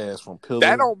your ass from pillar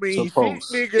That don't mean to shit,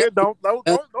 post. nigga. Don't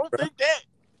think that.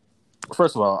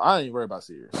 First of all, I ain't worried about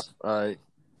Serious. All right.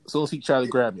 As soon as he tried to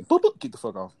grab me, boop, boop, get the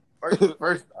fuck off.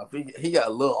 First off, he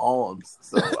got little arms,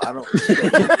 so I don't.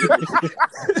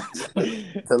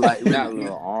 to like Not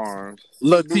little arms.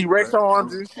 Look, T-Rex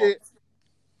arms and shit.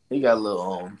 He got little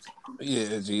arms.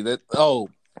 Yeah, G.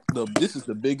 This is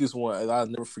the biggest one, and I'll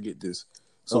never forget this.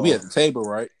 So we at the table,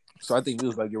 right? So I think we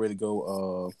was like get ready to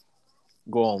go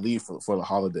on leave for the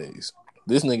holidays.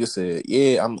 This nigga said,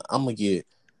 "Yeah, I'm gonna get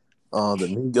the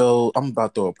Migos. I'm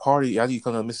about to throw a party. Y'all need to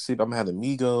come to Mississippi. I'm gonna have the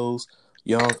Migos,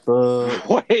 Young Thug."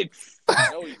 Wait.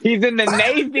 He's in the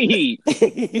Navy.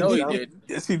 No, he didn't.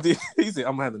 Yes, he did. He said,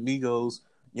 "I'm gonna have the Migos,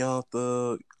 Young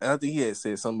Thug," and I think he had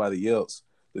said somebody else.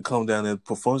 to come down there and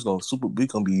perform. It's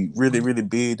gonna be really, really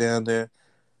big down there.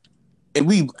 And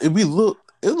we look,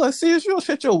 it's like, serious, you don't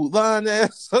shut your lying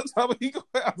ass. Sometimes he gonna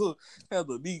have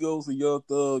the Migos and Young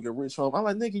Thug and Rich Homie. I'm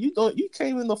like, nigga, you can't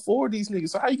even afford these niggas.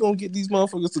 So how you gonna get these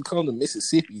motherfuckers to come to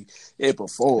Mississippi and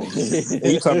perform? And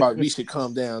you talking about we should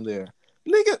come down there,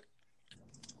 nigga?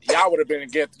 Y'all would have been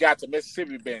got to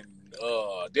Mississippi, been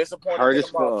disappointed Hurt in as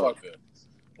the motherfucker.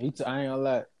 I ain't gonna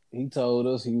lie. He told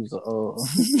us he was Y'all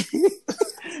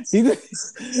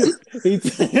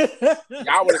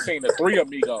would have seen the three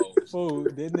amigos. Fool,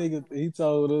 that nigga, he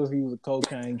told us he was a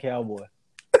cocaine cowboy.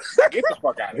 Get the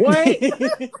fuck out of here. What?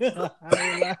 I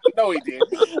ain't lying. No, he didn't.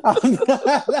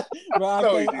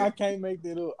 Bro, I can't make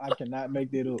that up. I cannot make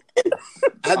that up.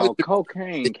 Oh,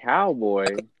 cocaine cowboy.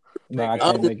 No, I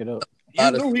can't make it up.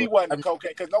 You knew he wasn't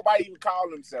cocaine because nobody even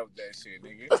called himself that shit,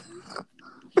 nigga.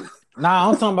 Nah,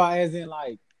 I'm talking about as in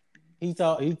like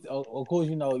of course,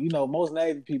 you know, most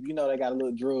Navy people, they got a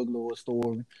little drug lord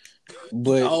story,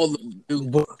 but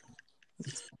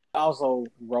also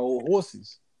rode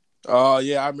horses. Oh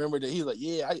yeah, I remember that. He was like,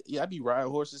 I be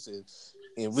riding horses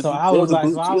and with so I was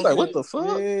like, what the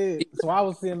fuck? Yeah. So I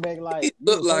was sitting back like, It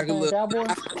looked like a little cowboy.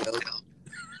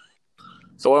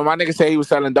 So when my nigga said he was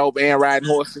selling dope and riding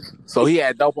horses, so he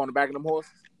had dope on the back of them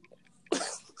horses.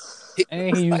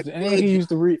 And he used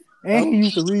to read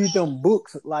them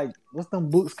books, like what's them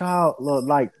books called? Look,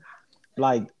 like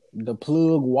The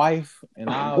Plug Wife and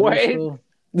all that stuff.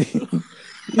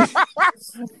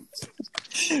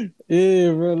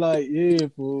 Yeah, bro, like, yeah,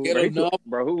 fool.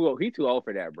 Bro, he too old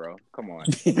for that, bro. Come on.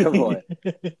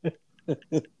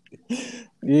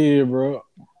 Yeah, bro.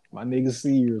 My nigga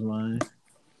Sears, man.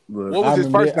 Look, What was his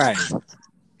first name?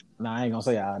 Nah, I ain't gonna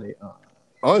say all that.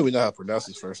 I don't even know how to pronounce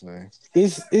his first name.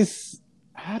 It's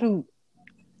how do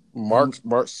Mark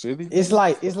City? It's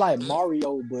like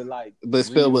Mario, but it's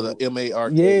spelled with an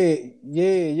M-A-R-K.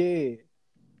 Yeah.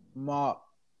 Mark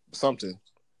something.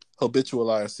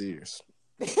 Habitualize Sears.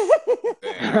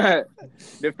 The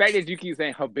fact that you keep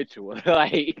saying habitual,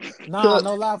 like no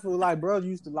lie, fool. Like bro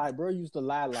used to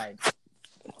lie like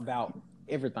about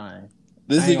everything.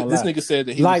 This nigga said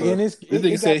that he like, was this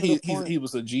nigga said he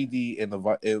was a GD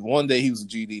and one day he was a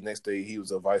GD, next day he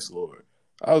was a vice lord.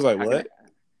 I was like, what?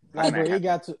 Like, bro,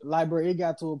 it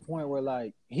got to a point where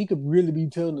like he could really be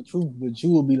telling the truth, but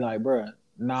you would be like, bro,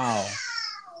 no.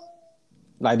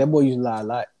 Like that boy used to lie a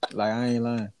lot. Like I ain't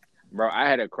lying. Bro, I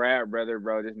had a crab brother,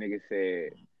 bro. This nigga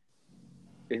said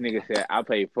I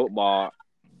play football,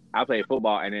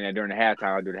 and then during the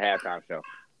halftime I do the halftime show.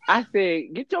 I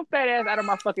said, get your fat ass out of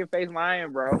my fucking face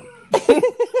lying, bro.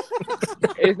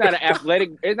 It's not an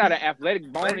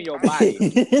athletic bone in your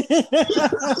body.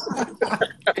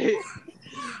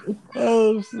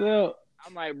 Oh snap.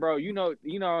 I'm like, bro, you know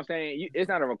what I'm saying? It's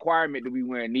not a requirement to be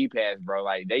wearing knee pads, bro.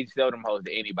 Like, they sell them hoes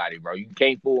to anybody, bro. You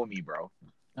can't fool me, bro.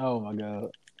 Oh my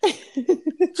god.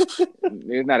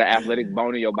 There's not an athletic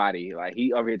bone in your body. Like,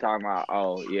 he over here talking about,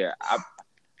 I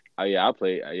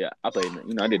played, I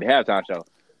did the halftime show.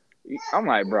 I'm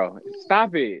like, bro,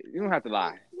 stop it. You don't have to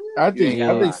lie. I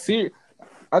think Sears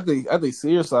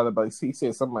lied about it. He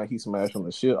said something like he smashed on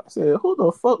the shit. I said, who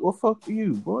the fuck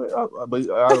you, boy? But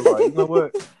I was like, you know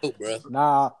what? Oh, bro.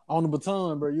 Nah, on the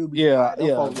baton, bro. You'll be yeah.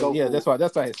 That's why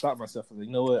I had stopped myself. You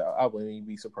know what? I wouldn't even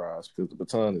be surprised because the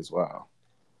baton is wild.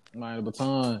 Man, the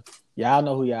baton. Y'all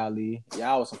know who y'all lead.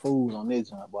 Y'all was some fools on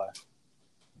this joint, boy.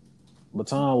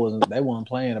 Baton they wasn't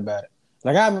playing about it.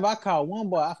 Like I remember I called one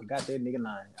boy, I forgot that nigga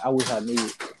name. I wish I knew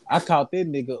it. I caught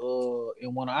that nigga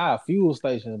in one of our fuel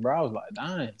stations, bro. I was like,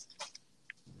 dang.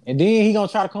 And then he gonna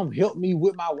try to come help me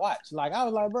with my watch. Like I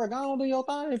was like, bro, go on do your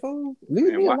thing, fool.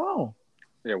 Leave me alone.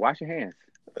 Yeah, wash your hands.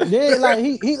 Yeah, like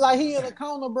he in the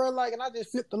corner, bro. Like, and I just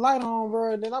flipped the light on,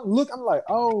 bro. And then I'm like,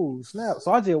 oh snap.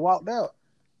 So I just walked out.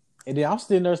 And then I'm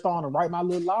sitting there starting to write my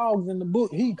little logs in the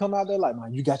book. He come out there like,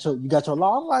 man, you got your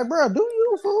log? I'm like, bro, do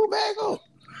you, fool, back up.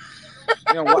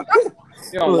 You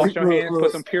don't wash your hands,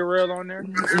 put some Purell on there.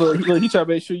 Look, he try to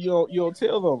make sure you don't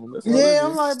tell them. Yeah,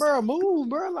 I'm like, bro, move,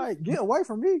 bro. Like, get away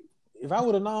from me. If I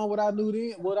would have known what I knew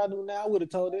then, what I knew now, I would have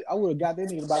told it. I would have got that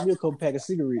nigga to buy me a couple pack of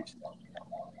cigarettes.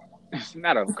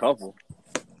 Not a couple.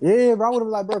 Yeah, bro. I would have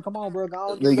like, bro, come on, bro.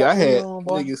 Go on,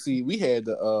 nigga, see, we had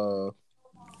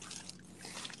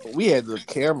the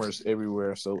cameras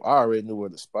everywhere, so I already knew where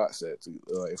the spots at to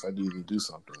if I needed to do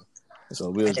something. So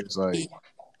we was just like,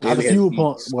 the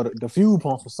fuel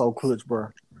pumps were so clutch, bro.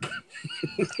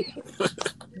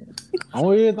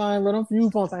 On everything, bro. Them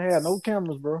fuel pumps ain't had no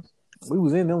cameras, bro. We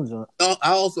was in them junk.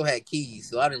 I also had keys,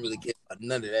 so I didn't really care about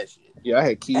none of that shit. Yeah, I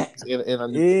had keys and I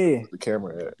knew where the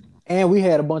camera at. And we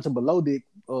had a bunch of below deck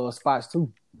spots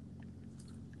too.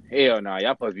 Hell no,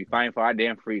 y'all supposed to be fighting for our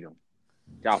damn freedom.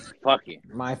 Y'all fucking.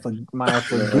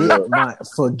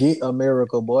 Forget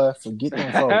America, boy. Forget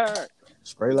them folks.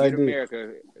 Straight like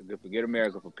Forget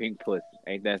America for pink pussy.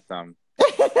 Ain't that something?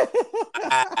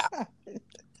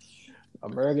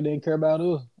 America didn't care about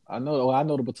us. I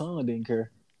know the baton didn't care.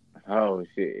 Oh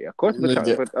shit! Of course,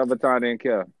 baton didn't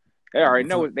care. They already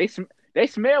know what they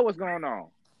smell what's going on.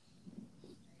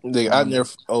 Nigga, I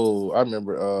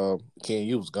remember Ken,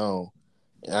 you was gone.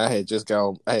 And I had just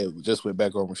went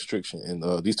back on restriction, and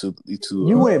these two.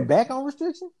 You went back on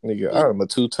restriction? Nigga, I am a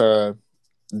 2-time.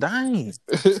 Dang.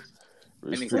 I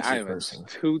am a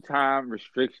 2-time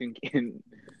restriction in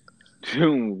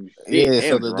June. Yeah,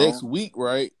 so the next week,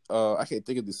 right? I can't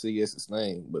think of the CS's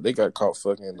name, but they got caught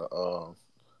fucking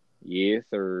yes,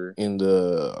 sir. In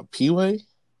the P-way.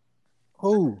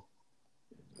 Who?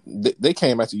 They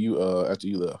came after you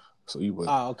left, so you went.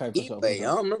 Oh, okay. For sure. I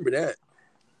don't remember that.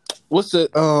 What's that?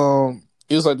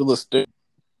 It was like the little stick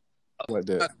like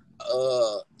that.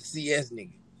 CS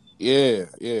nigga. Yeah,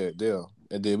 them.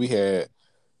 And then we had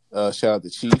shout out to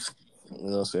Chief. You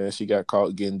know what I'm saying? She got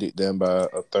caught getting dick down by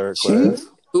a third class.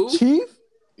 Who? Chief?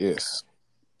 Yes.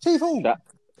 Chief who? Go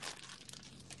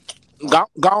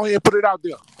ahead and put it out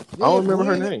there. I don't remember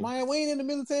her name. Man, we ain't in the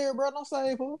military, bro. Don't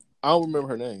say it, fool. I don't remember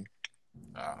her name.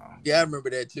 Yeah, I remember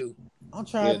that too. I'm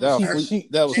trying. Yeah, she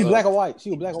black or white? She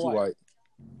was black or white?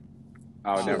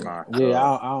 Oh, never mind. Yeah,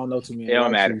 I don't know too many. It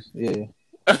don't matter. Yeah.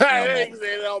 It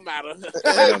don't matter. It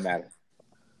don't matter.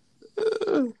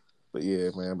 But yeah,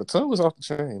 man. Baton was off the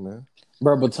chain, man.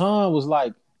 Bro, Baton was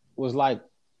like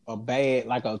a bad,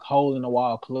 like a hole in the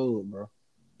wall club, bro.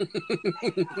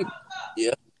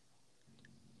 Yeah.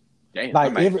 Damn,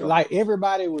 like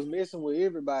everybody was messing with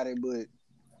everybody, but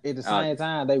at the same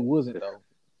time they wasn't though.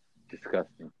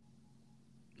 Disgusting.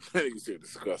 You said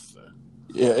disgusting.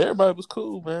 Yeah, everybody was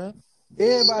cool, man.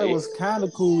 Everybody was kind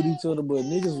of cool with each other, but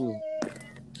niggas was.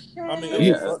 I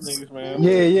mean, fuck niggas, man.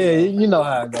 Yeah, you know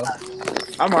how it go.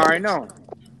 I'm already know.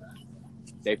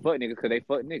 They fuck niggas because they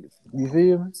fuck niggas. You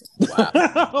feel me? Wow.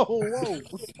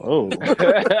 Oh.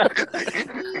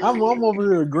 I'm over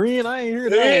here agreeing. I ain't hear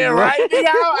that. Yeah, bro. right.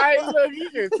 Nigga, look, you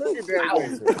just took it there.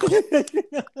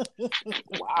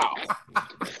 Wow.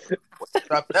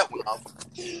 Drop that one off.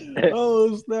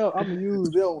 Oh snap! I'm gonna use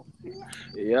them.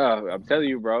 Yeah, I'm telling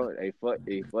you, bro. They fuck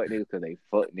niggas because they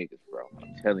fuck niggas, bro.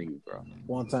 I'm telling you, bro.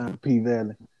 One time, P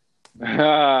Valley.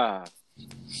 I'm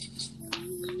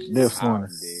That's funny.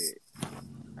 dead.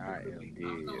 I am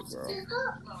dead, bro.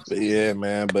 But yeah,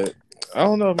 man. But I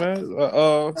don't know, man.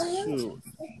 Shoot.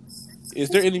 Is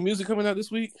there any music coming out this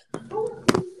week?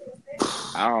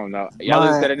 I don't know. Y'all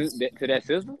listen to that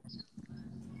sizzle?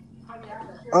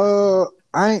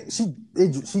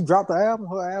 She dropped the album.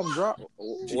 Her album dropped.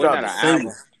 She dropped an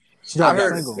album. She dropped I a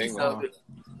heard single.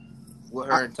 With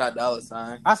her and Ty Dolla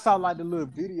 $ign. I saw like the little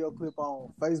video clip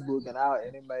on Facebook, and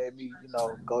it made me,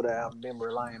 go down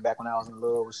memory lane back when I was in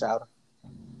love with Shouter.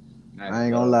 I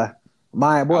ain't gonna lie,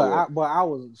 I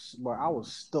was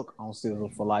stuck on Silver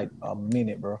for like a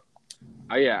minute, bro.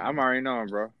 Oh yeah, I'm already knowing,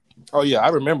 bro. Oh yeah, I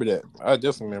remember that. I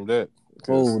definitely remember that.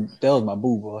 Oh, that was my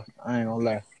boo, boy. I ain't gonna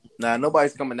lie. Nah,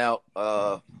 nobody's coming out.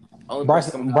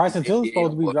 Bryson Till's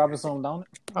supposed to be dropping something, don't it?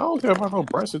 I don't care about no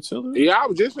Bryson Tiller. Yeah, I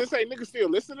was just gonna say, niggas still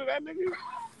listen to that nigga.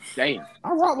 Damn.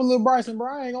 I rock with Lil Bryson, bro.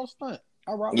 I ain't gonna stunt.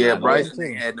 Bryson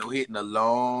ain't had no hit in a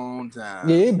long time.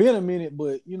 Yeah, it been a minute,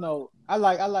 but I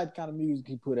like the kind of music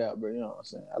he put out, bro. You know what I'm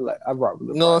saying? I rock with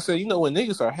Lil Bryson. I'm saying? When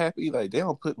niggas are happy, like they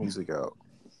don't put music out.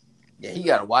 Yeah, he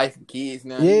got a wife and kids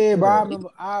now. Yeah, bro. I remember.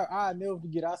 I never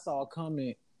forget. I saw a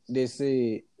comment that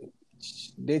said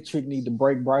that chick need to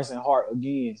break Bryson's heart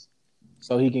again,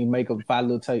 so he can make a 5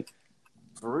 little tape.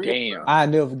 For real. Damn. I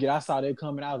never forget. I saw that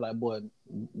comment. I was like, boy,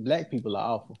 black people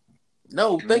are awful.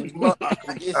 No, think about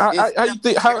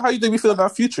how you think we feel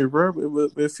about Future, bro?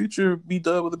 If Future be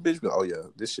done with a bitch, oh yeah,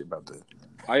 this shit about to.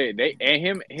 Oh yeah,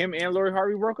 him and Lori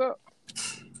Harvey broke up.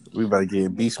 We about to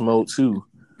get Beast Mode 2.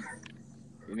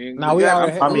 Now we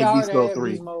already had Beast Mode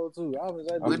 3. Beast Mode 2.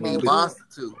 we need Monster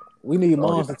 2. We need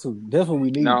Monster 2. That's what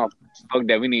we need. No, fuck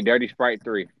that. We need Dirty Sprite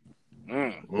 3.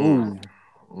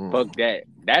 Fuck that.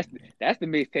 That's the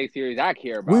mixtape series I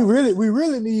care about. We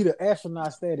really need an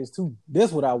astronaut status too.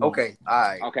 That's what I want. Okay, all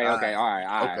right. Okay, all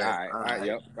right.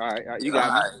 Yep. All right. You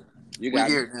got me. You got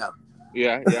me. me. Here now.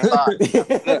 Yeah.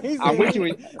 I'm with you.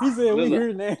 He said we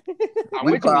here now. I'm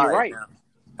with you when you're right.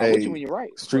 I'm with you when you're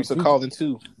right. Streets are calling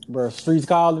too. Bro, Streets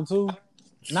calling too.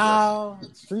 Nah,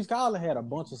 Streets calling had a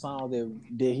bunch of songs that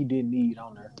he didn't need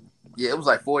on there. Yeah, it was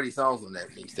like 40 songs on that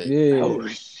mixtape. Yeah. Oh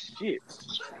shit.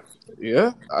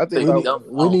 Yeah, I think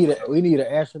we need an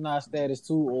astronaut status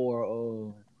too,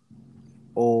 or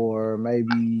or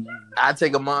maybe I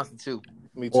take a Monster too.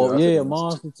 Me too. or I'll take yeah, a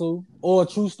Monster too, or a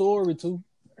True Story too.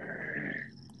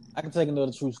 I can take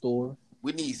another True Story.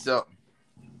 We need something.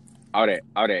 All that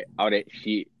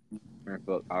shit. Man,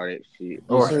 fuck all that shit.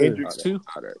 Or sir. Hendrix too.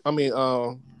 All that. I mean,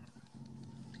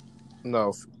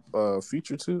 no,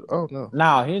 Future too. Oh no.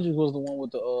 Nah, Hendrix was the one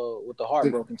with the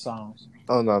heartbroken songs.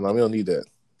 Oh no, we don't need that.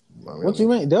 No, we What don't you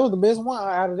need mean? That was the best one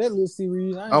out of that little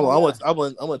series. I I'm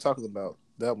talking about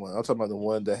that one. I'm talking about the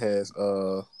one that has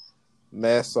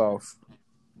Mask Off.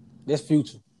 That's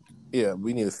Future. Yeah,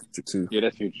 we need a Future too. Yeah,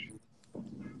 that's Future.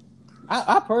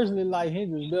 I personally like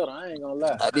Hendrix better. I ain't gonna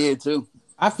lie. I did too.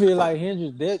 I feel like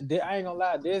Hendrix. That I ain't gonna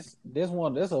lie. That's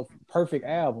a perfect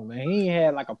album, and he ain't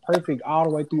had like a perfect all the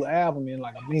way through album in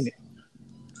like a minute.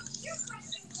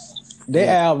 That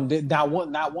album,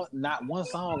 not one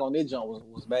song on that joint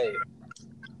was bad.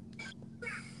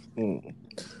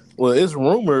 Well, it's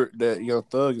rumored that Young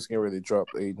Thug is getting ready to drop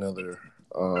another.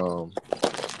 Thug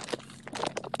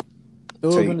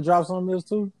gonna drop something else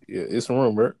too. Yeah, it's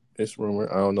rumored. I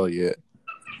don't know yet.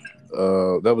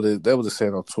 That was a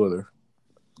saying on Twitter.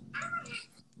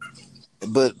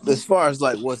 But as far as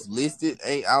like what's listed,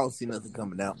 I don't see nothing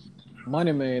coming out.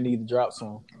 Money Man need to drop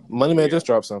some. Money Man just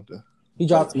dropped something. He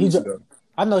dropped.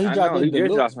 I know he dropped he the did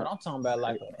deluxe, drop but I'm talking about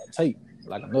like a tape,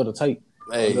 like another tape.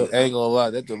 Hey, I ain't gonna lie,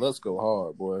 that deluxe go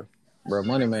hard, boy. Bro,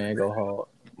 Money Man go hard.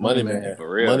 Money Man,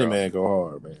 for real, Money bro. Man go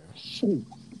hard, man.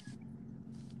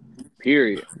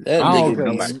 Period. That I don't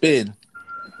nigga be care. spin.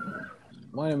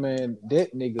 Money Man,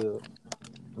 that nigga,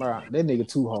 bro, that nigga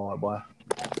too hard, boy.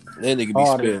 That nigga be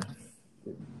Harder. spin.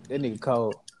 That nigga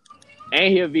cold.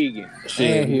 And he a vegan.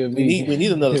 Shit, he a we vegan.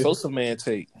 need another Sosa Man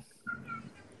take.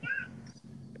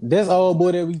 That's old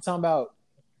boy that we talking about.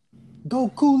 Go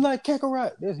cool like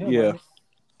Kakarot. That's him. Yeah. Right?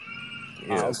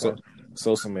 Yeah, okay.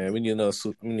 Sosa Man. We need another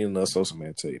Sosa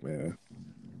Man tape, man.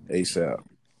 ASAP.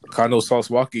 I know Sauce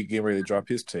Walker getting ready to drop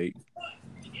his tape.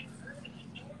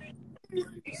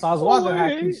 Sauce Walker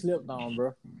had keep slipped on,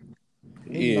 bro.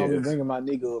 Niggas don't be Yeah, bringing my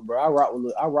nigga up, bro. I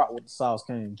rock with the Sauce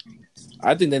King.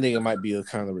 I think that nigga might be a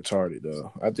kind of retarded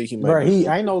though. I think he might. Bro, be. he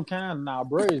ain't no kind now,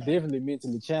 bro. Is definitely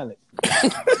mentally challenged.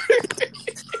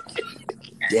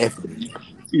 Definitely.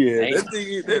 Yeah,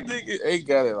 that nigga ain't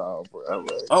got it all, bro. I'm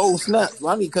like, Oh snap!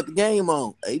 Well, I need to cut the game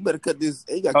on. Hey, you better cut this.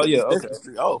 Hey, you gotta cut this okay. Sesame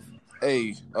Street off.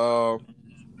 Hey,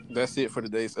 that's it for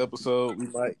today's episode. We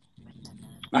might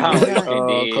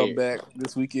Indeed. come back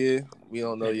this weekend. We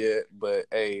don't know yet, but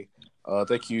hey,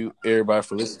 thank you everybody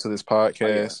for listening to this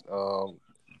podcast.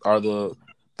 Are the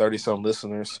 30-some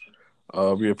listeners?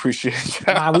 We appreciate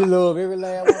y'all. Nah, we love every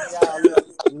last one of y'all.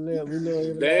 We love every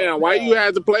last Damn, one why of you y'all.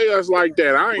 had to play us like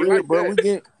that? I ain't Real, like bro.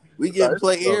 that. We get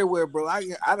play That's dope. everywhere, bro. I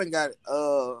done got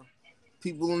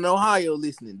people in Ohio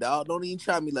listening, dog. Don't even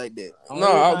try me like that. No,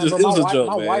 I was just, it was a joke,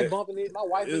 my man. wife bumping it. My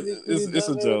wife It's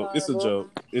a joke. It's a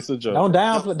joke. It's a joke.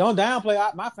 Don't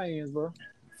downplay my fans, bro.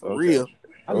 For Okay. real.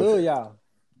 I love y'all.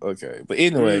 Okay, but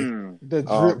anyway, The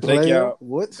drip thank player. y'all.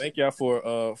 What? Thank y'all for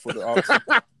the.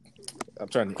 I'm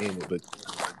trying to end it, but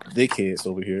dickheads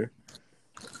over here.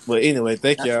 But anyway,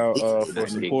 thank y'all for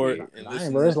support and Nah,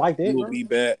 listening. bro, it's like that, We will bro. be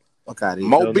back. Fuck out of here.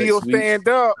 Mobile next week. stand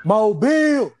up.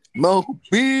 Mobile.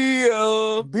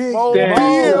 Mobile. Big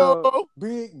Mobile. Mo.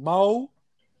 Big Mo.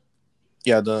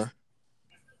 Y'all done.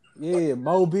 Yeah,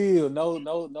 Mobile. No.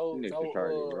 Nigga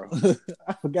retarded, No,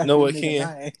 I forgot. Know that what, nigga Ken?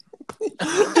 name.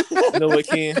 You know what,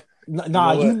 Ken? Nah,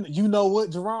 You know you know what,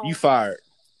 Jerome? You fired.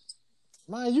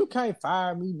 Man, you can't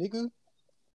fire me, nigga.